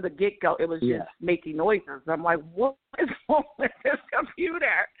from the get go. It was just making noises. I'm like, what is wrong with this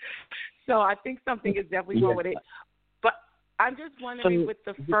computer? So I think something is definitely wrong with it. But I'm just wondering with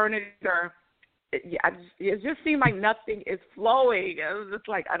the furniture, it just seemed like nothing is flowing. It was just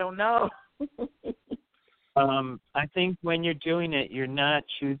like I don't know. I think when you're doing it, you're not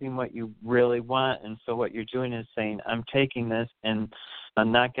choosing what you really want, and so what you're doing is saying, I'm taking this, and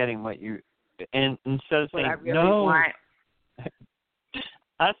I'm not getting what you And instead of what saying, I really no, want.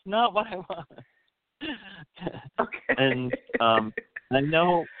 that's not what I want. Okay. And I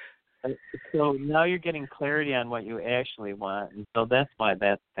know, so now you're getting clarity on what you actually want, and so that's why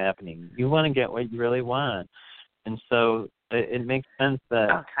that's happening. You want to get what you really want. And so it makes sense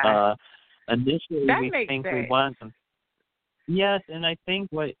that initially that we think we want them. Yes, and I think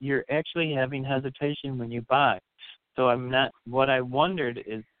what you're actually having hesitation when you buy. So what I wondered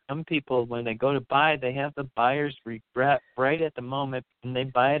is some people, when they go to buy, they have the buyer's regret right at the moment, and they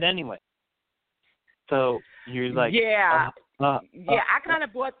buy it anyway. So you're like, I kind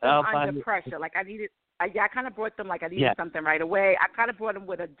of bought them under pressure. Like I needed. I kind of brought them like I needed something right away. I kind of brought them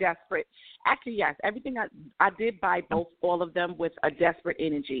with a desperate. Actually, yes, everything I did buy all of them with a desperate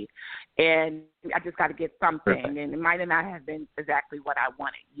energy, and I just got to get something, and it might not have been exactly what I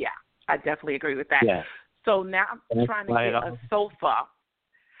wanted. Yeah, I definitely agree with that. Yeah. So now I'm trying to get a sofa,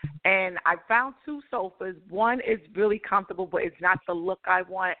 and I found 2 sofas. One is really comfortable, but it's not the look I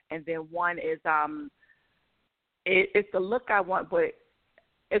want, and then one is it's the look I want, but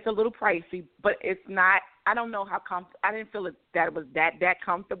it's a little pricey, but it's not. I don't know how I didn't feel that it was that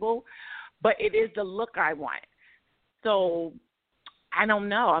comfortable, but it is the look I want. So I don't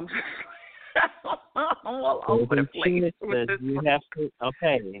know. I'm all over the place. You have to.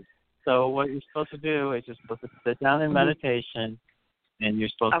 Okay. So what you're supposed to do is you're supposed to sit down in meditation, and you're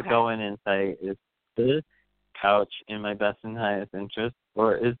supposed to go in and say, "Is this couch in my best and highest interest,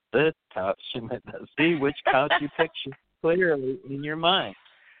 or is this couch in my best?" See which couch you picture clearly in your mind.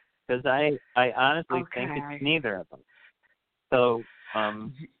 Because I honestly think it's neither of them. So,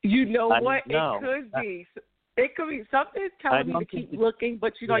 you know what? Know. It could be. It could be something telling me to keep looking,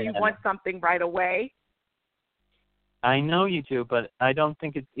 but you want something right away. I know you do, but I don't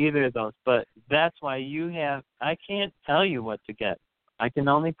think it's either of those. But that's why I can't tell you what to get. I can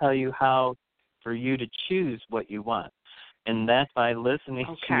only tell you how for you to choose what you want. And that's by listening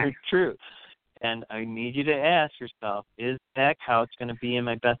to your truth. And I need you to ask yourself, is that couch going to be in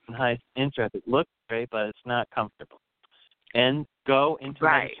my best and highest interest? It looks great, but it's not comfortable. And go into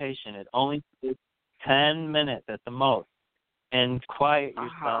meditation. It only takes 10 minutes at the most. And quiet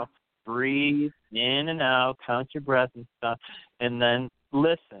yourself. Breathe in and out. Count your breath and stuff. And then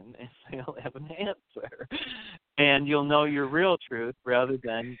listen, and you'll have an answer. And you'll know your real truth rather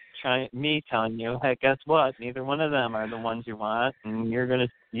than me telling you, hey, guess what? Neither one of them are the ones you want. And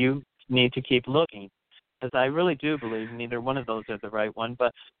you need to keep looking, because I really do believe neither one of those are the right one.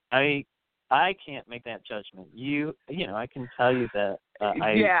 But I can't make that judgment. I can tell you that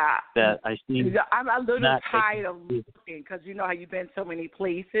I see. I'm a little tired of looking, because you know how you've been so many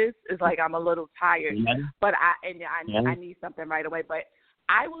places. It's like I'm a little tired, but I need something right away. But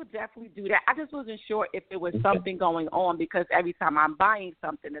I will definitely do that. I just wasn't sure if there was something going on, because every time I'm buying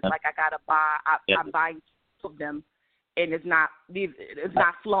something, it's like I gotta buy. I'm buying 2 of them. And it's not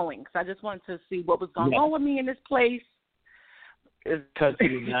flowing. So I just wanted to see what was going on with me in this place. Because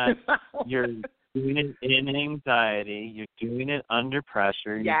you're doing it in anxiety. You're doing it under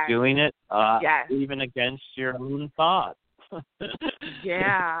pressure. You're doing it even against your own thoughts. It's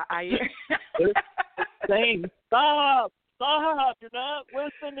saying, stop. You're not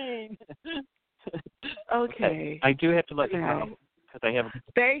listening. Okay. I do have to let you go, because I have.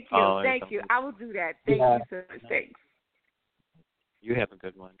 Thank you. I will do that. Thank you, sir. Thanks. You have a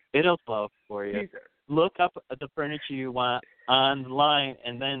good one. It'll flow for you. Look up the furniture you want online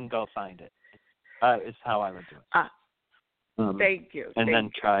and then go find it. Is how I would do it. Thank you. And then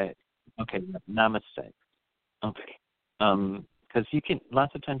try it. Okay. Namaste. Okay. Because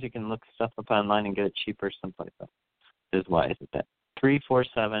lots of times you can look stuff up online and get it cheaper someplace else. Is why is it that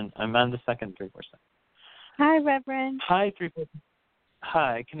 347? I'm on the second 347. Hi, Reverend. Hi, 347.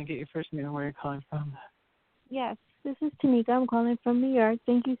 Hi. Can I get your first name and where you're calling from? Yes. This is Tanika. I'm calling from New York.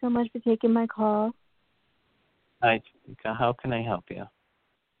 Thank you so much for taking my call. Hi, Tanika. How can I help you?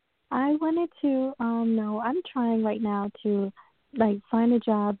 I wanted to know, I'm trying right now to, find a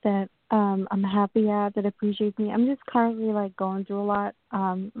job that I'm happy at, that appreciates me. I'm just currently, going through a lot.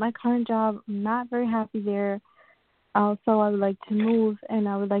 My current job, I'm not very happy there. Also, I would like to move, and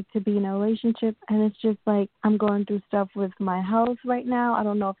I would like to be in a relationship. And it's just, I'm going through stuff with my health right now. I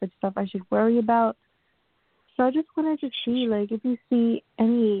don't know if it's stuff I should worry about. So I just wanted to see, if you see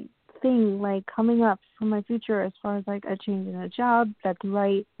anything, coming up for my future as far as, a change in a job that's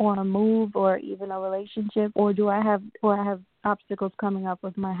right, or a move, or even a relationship, or I have obstacles coming up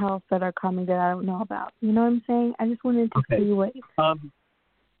with my health that are coming that I don't know about. You know what I'm saying? I just wanted to see what...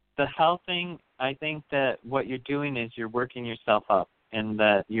 The health thing, I think that what you're doing is you're working yourself up, and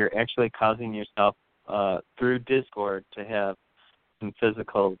that you're actually causing yourself, through discord, to have some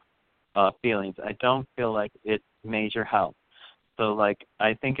physical feelings. I don't feel like it's major health. So, like,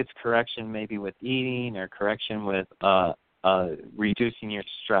 I think it's correction maybe with eating or correction with reducing your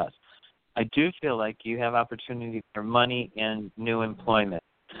stress. I do feel like you have opportunity for money and new employment.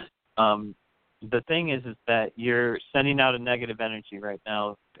 The thing is that you're sending out a negative energy right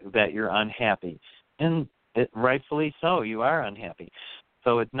now that you're unhappy. And rightfully so, you are unhappy.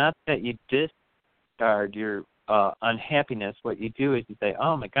 So it's not that you discard your unhappiness. What you do is you say,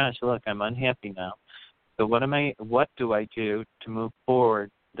 oh, my gosh, look, I'm unhappy now. So what do I do to move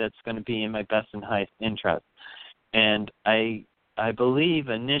forward that's going to be in my best and highest interest? And I believe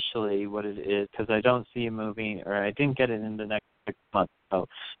initially what it is, because I don't see you moving, or I didn't get it in the next 6 months. So,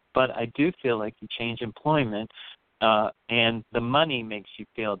 but I do feel like you change employment, and the money makes you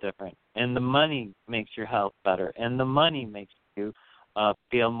feel different, and the money makes your health better, and the money makes you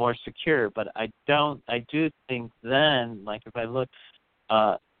feel more secure. But I do think then, like if I look,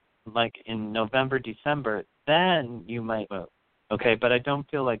 like in November, December, then you might move. Okay, but I don't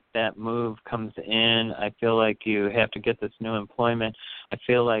feel like that move comes in. I feel like you have to get this new employment. I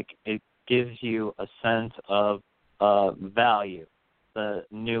feel like it gives you a sense of value, the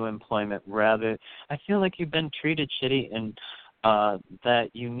new employment. Rather, I feel like you've been treated shitty, and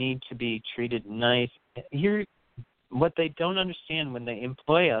that you need to be treated nice. What they don't understand when they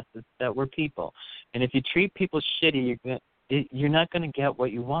employ us is that we're people, and if you treat people shitty, you're not going to get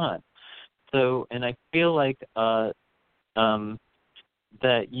what you want. So, and I feel like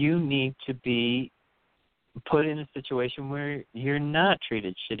that you need to be put in a situation where you're not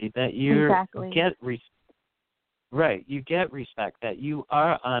treated shitty, that you get you get respect, that you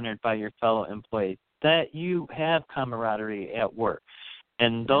are honored by your fellow employees, that you have camaraderie at work,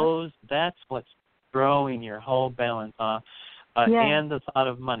 and that's what's throwing your whole balance off, and the thought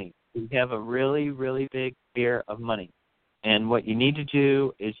of money. You have a really, really big fear of money. And what you need to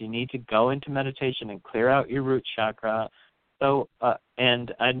do is you need to go into meditation and clear out your root chakra. So,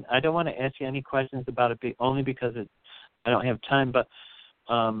 and I don't want to ask you any questions about it, only because I don't have time, but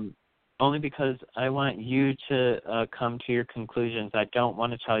only because I want you to come to your conclusions. I don't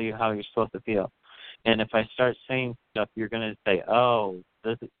want to tell you how you're supposed to feel. And if I start saying stuff, you're going to say, oh,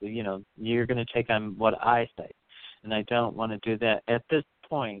 this is, you're going to take on what I say. And I don't want to do that at this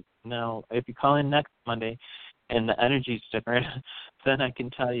point. No, if you call in next Monday, and the energy's different, then I can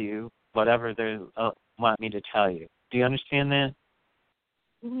tell you whatever they want me to tell you. Do you understand that?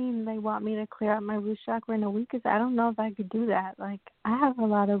 You mean they want me to clear out my root chakra in a week? Because I don't know if I could do that. Like, I have a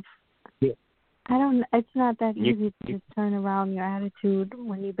lot of... Yeah. It's not that easy to just turn around your attitude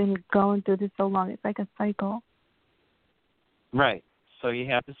when you've been going through this so long. It's like a cycle. Right. So you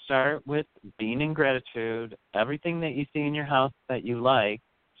have to start with being in gratitude. Everything that you see in your house that you like,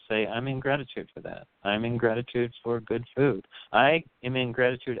 say, I'm in gratitude for that. I'm in gratitude for good food. I am in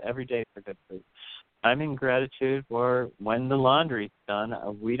gratitude every day for good food. I'm in gratitude for when the laundry's done.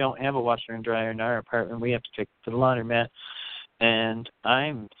 We don't have a washer and dryer in our apartment. We have to take it to the laundromat. And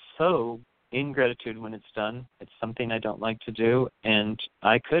I'm so in gratitude when it's done. It's something I don't like to do. And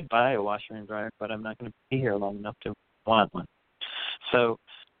I could buy a washer and dryer, but I'm not going to be here long enough to want one. So,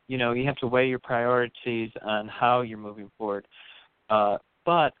 you have to weigh your priorities on how you're moving forward.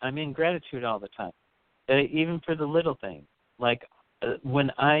 But I'm in gratitude all the time, even for the little things. Like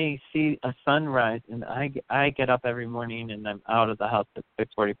when I see a sunrise, and I get up every morning and I'm out of the house at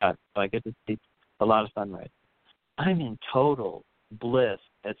 6:45, so I get to see a lot of sunrise. I'm in total bliss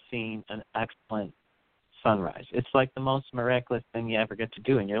at seeing an excellent sunrise. It's like the most miraculous thing you ever get to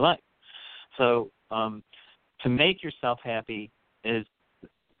do in your life. So to make yourself happy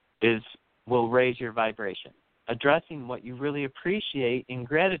will raise your vibration. Addressing what you really appreciate in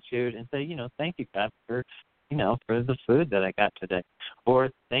gratitude and say, thank you, God, for the food that I got today, or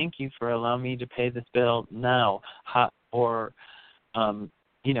thank you for allowing me to pay this bill now, or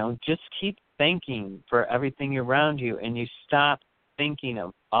just keep thanking for everything around you, and you stop thinking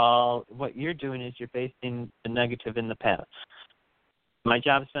of all what you're doing is you're basing the negative in the past. My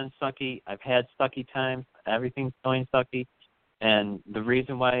job's been sucky. I've had sucky times. Everything's going sucky. And the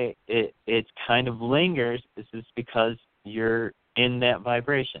reason why it kind of lingers is because you're in that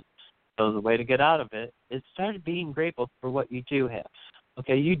vibration. So the way to get out of it is start being grateful for what you do have.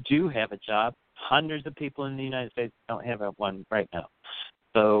 Okay, you do have a job. Hundreds of people in the United States don't have one right now.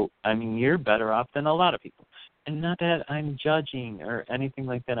 So, you're better off than a lot of people. And not that I'm judging or anything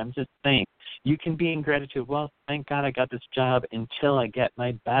like that. I'm just saying you can be in gratitude. Well, thank God I got this job until I get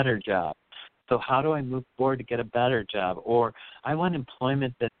my better job. So how do I move forward to get a better job? Or I want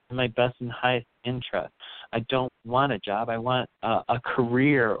employment that's in my best and highest interest. I don't want a job. I want a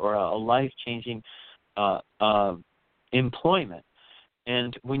career or a life-changing employment.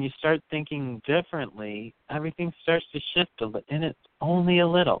 And when you start thinking differently, everything starts to shift a little, and it's only a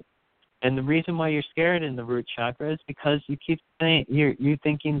little. And the reason why you're scared in the root chakra is because you keep saying you're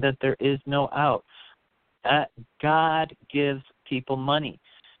thinking that there is no out. God gives people money.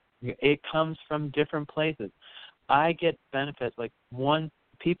 It comes from different places. I get benefits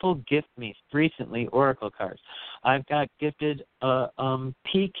people gift me recently oracle cards. I've got gifted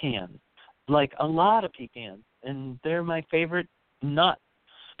pecans, like a lot of pecans, and they're my favorite nut.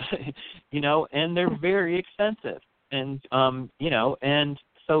 And they're very expensive. And and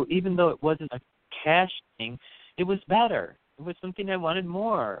so even though it wasn't a cash thing, it was better. It was something I wanted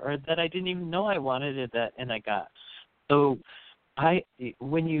more, or that I didn't even know I wanted it, and I got. So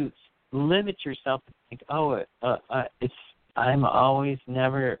when you limit yourself to think, I'm always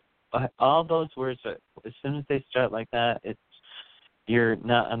never, all those words, as soon as they start like that, you're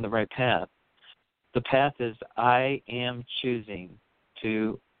not on the right path. The path is I am choosing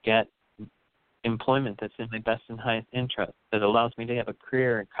to get employment that's in my best and highest interest, that allows me to have a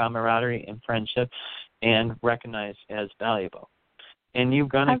career and camaraderie and friendship and recognized as valuable. And you're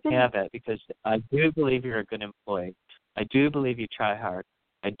going to have that because I do believe you're a good employee. I do believe you try hard.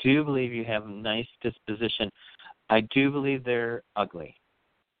 I do believe you have a nice disposition. I do believe they're ugly.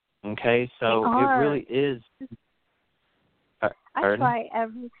 Okay? So it really is.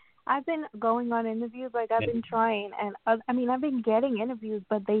 I've been going on interviews, I've been trying, and I've been getting interviews,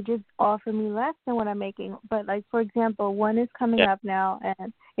 but they just offer me less than what I'm making. But for example, one is coming up now,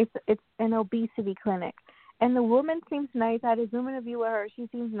 and it's an obesity clinic, and the woman seems nice. I had a Zoom interview with her. She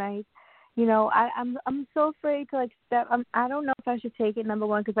seems nice. I'm so afraid to step. I don't know if I should take it. Number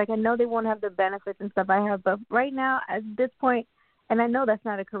one, because I know they won't have the benefits and stuff I have. But right now, at this point, and I know that's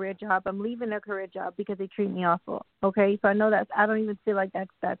not a career job. I'm leaving a career job because they treat me awful. Okay, so I know I don't even feel like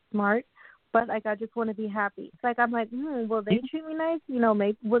that's smart. But I just want to be happy. It's I'm will they treat me nice?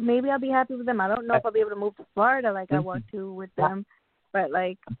 Maybe I'll be happy with them. I don't know if I'll be able to move to Florida like I want to with them. But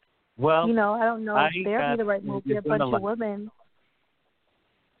I don't know if they'll be the right move. They're a bunch of women.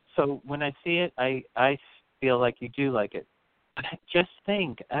 So when I see it, I feel like you do like it. But just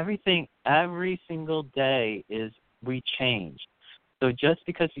think, every single day we change. So just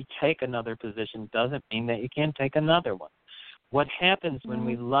because you take another position doesn't mean that you can't take another one. What happens when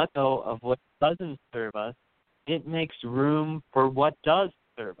we let go of what doesn't serve us, it makes room for what does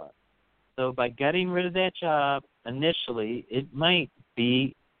serve us. So by getting rid of that job initially, it might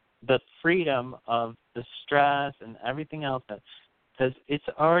be the freedom of the stress and everything else, because it's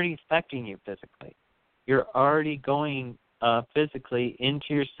already affecting you physically. You're already going physically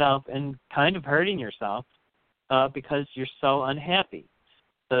into yourself and kind of hurting yourself because you're so unhappy.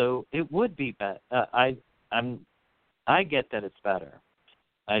 So it would be better. I get that it's better.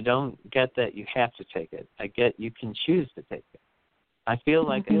 I don't get that you have to take it. I get you can choose to take it. I feel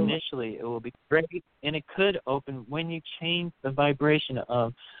like initially it will be great, and it could open when you change the vibration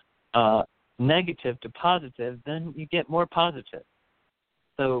of negative to positive, then you get more positive.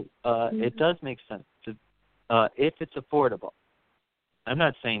 So it does make sense to if it's affordable. I'm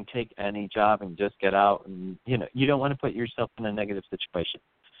not saying take any job and just get out, and you don't want to put yourself in a negative situation.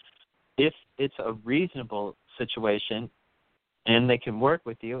 If it's a reasonable situation and they can work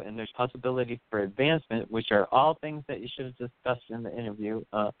with you and there's possibility for advancement, which are all things that you should have discussed in the interview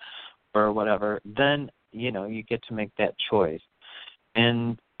or whatever, then you get to make that choice.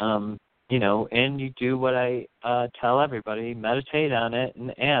 And and you do what I tell everybody, meditate on it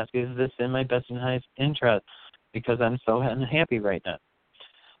and ask, is this in my best and highest interest? Because I'm so unhappy right now.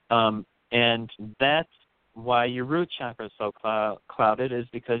 And that's why your root chakra is so clouded, is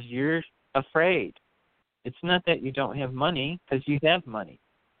because you're afraid. It's not that you don't have money, because you have money.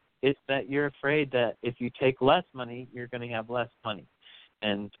 It's that you're afraid that if you take less money, you're going to have less money.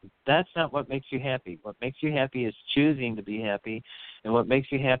 And that's not what makes you happy. What makes you happy is choosing to be happy, and what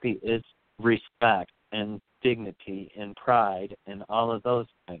makes you happy is respect and dignity and pride and all of those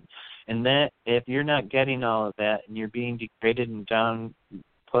things. And that if you're not getting all of that and you're being degraded and down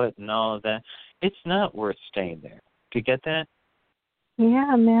put and all of that, it's not worth staying there. Do you get that?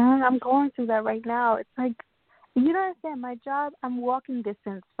 Yeah, man. I'm going through that right now. It's you don't understand. My job, I'm walking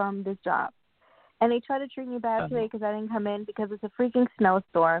distance from this job. And they try to treat me bad today because I didn't come in because it's a freaking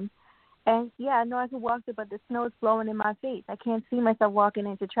snowstorm. And, yeah, I know I can walk it, but the snow is blowing in my face. I can't see myself walking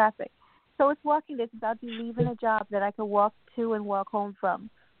into traffic. So it's walking distance. I'll be leaving a job that I could walk to and walk home from.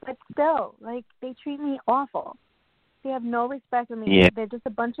 But still, they treat me awful. They have no respect for me. Yeah. They're just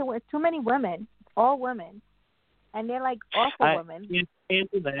a bunch of too many women, all women, and they're awful women. You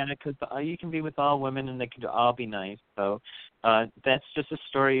can't do that because you can be with all women and they can all be nice. So that's just a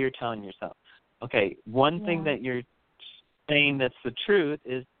story you're telling yourself. Okay, one thing that you're saying that's the truth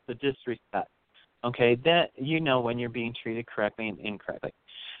is the disrespect. Okay, that when you're being treated correctly and incorrectly.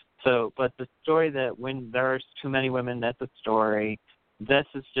 So, but the story that when there's too many women, that's a story. This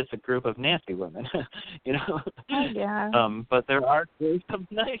is just a group of nasty women, Oh, yeah. But there are groups of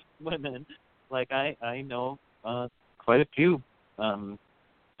nice women. Like I know quite a few.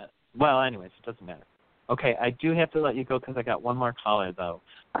 Well, anyways, it doesn't matter. Okay, I do have to let you go because I got one more caller though.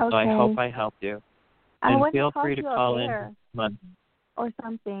 Okay. So I hope I helped you. I And want feel to talk free to to you call off in. air or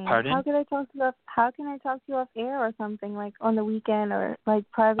something. Pardon? How can I talk to you off air or something, like on the weekend or like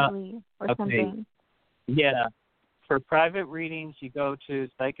privately or something? Yeah. For private readings, you go to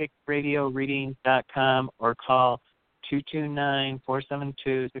psychicradioreadings.com or call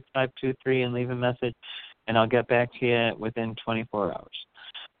 229-472-6523 and leave a message, and I'll get back to you within 24 hours.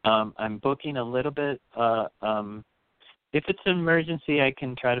 I'm booking a little bit. If it's an emergency, I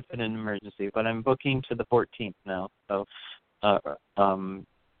can try to fit an emergency, but I'm booking to the 14th now. So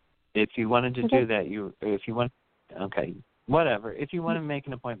if you wanted to do that, whatever. If you want to make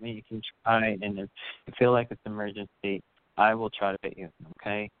an appointment, you can try, and if you feel like it's an emergency, I will try to fit you,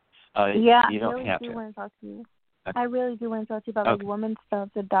 okay? You don't have to. Want to talk to you. I really do want to talk to you about like woman stuff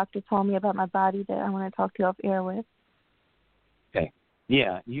the doctor told me about my body that I want to talk to you off air with. Okay.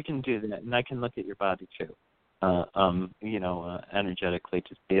 Yeah, you can do that, and I can look at your body too, energetically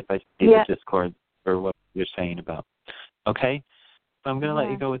to see if I see the discord or what you're saying about. Okay? So I'm going to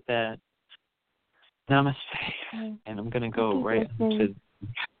let you go with that. Namaste. And I'm going to go right into,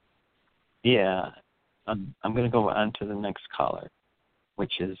 I'm going to go on to the next caller,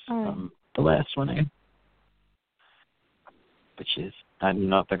 which is the last one, which is, I don't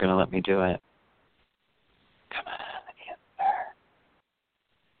know if they're going to let me do it. Come on, answer.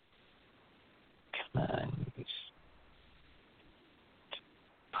 Come on. Please.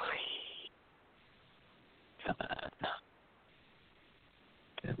 Come on.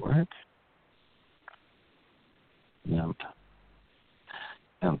 Did it work? No.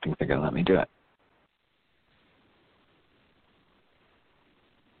 I don't think they're going to let me do it.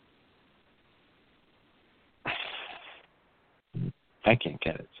 I can't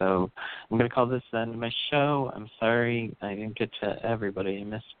get it. So I'm going to call this the end of my show. I'm sorry I didn't get to everybody. I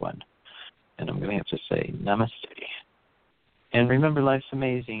missed one. And I'm going to have to say namaste. And remember, life's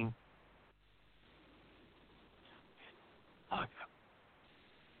amazing.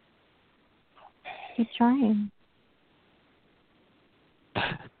 Keep trying.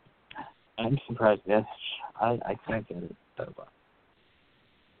 I'm surprised. Yes, I can't get it so well.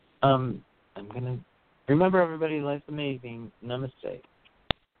 I'm going to remember, everybody, life's amazing. Namaste.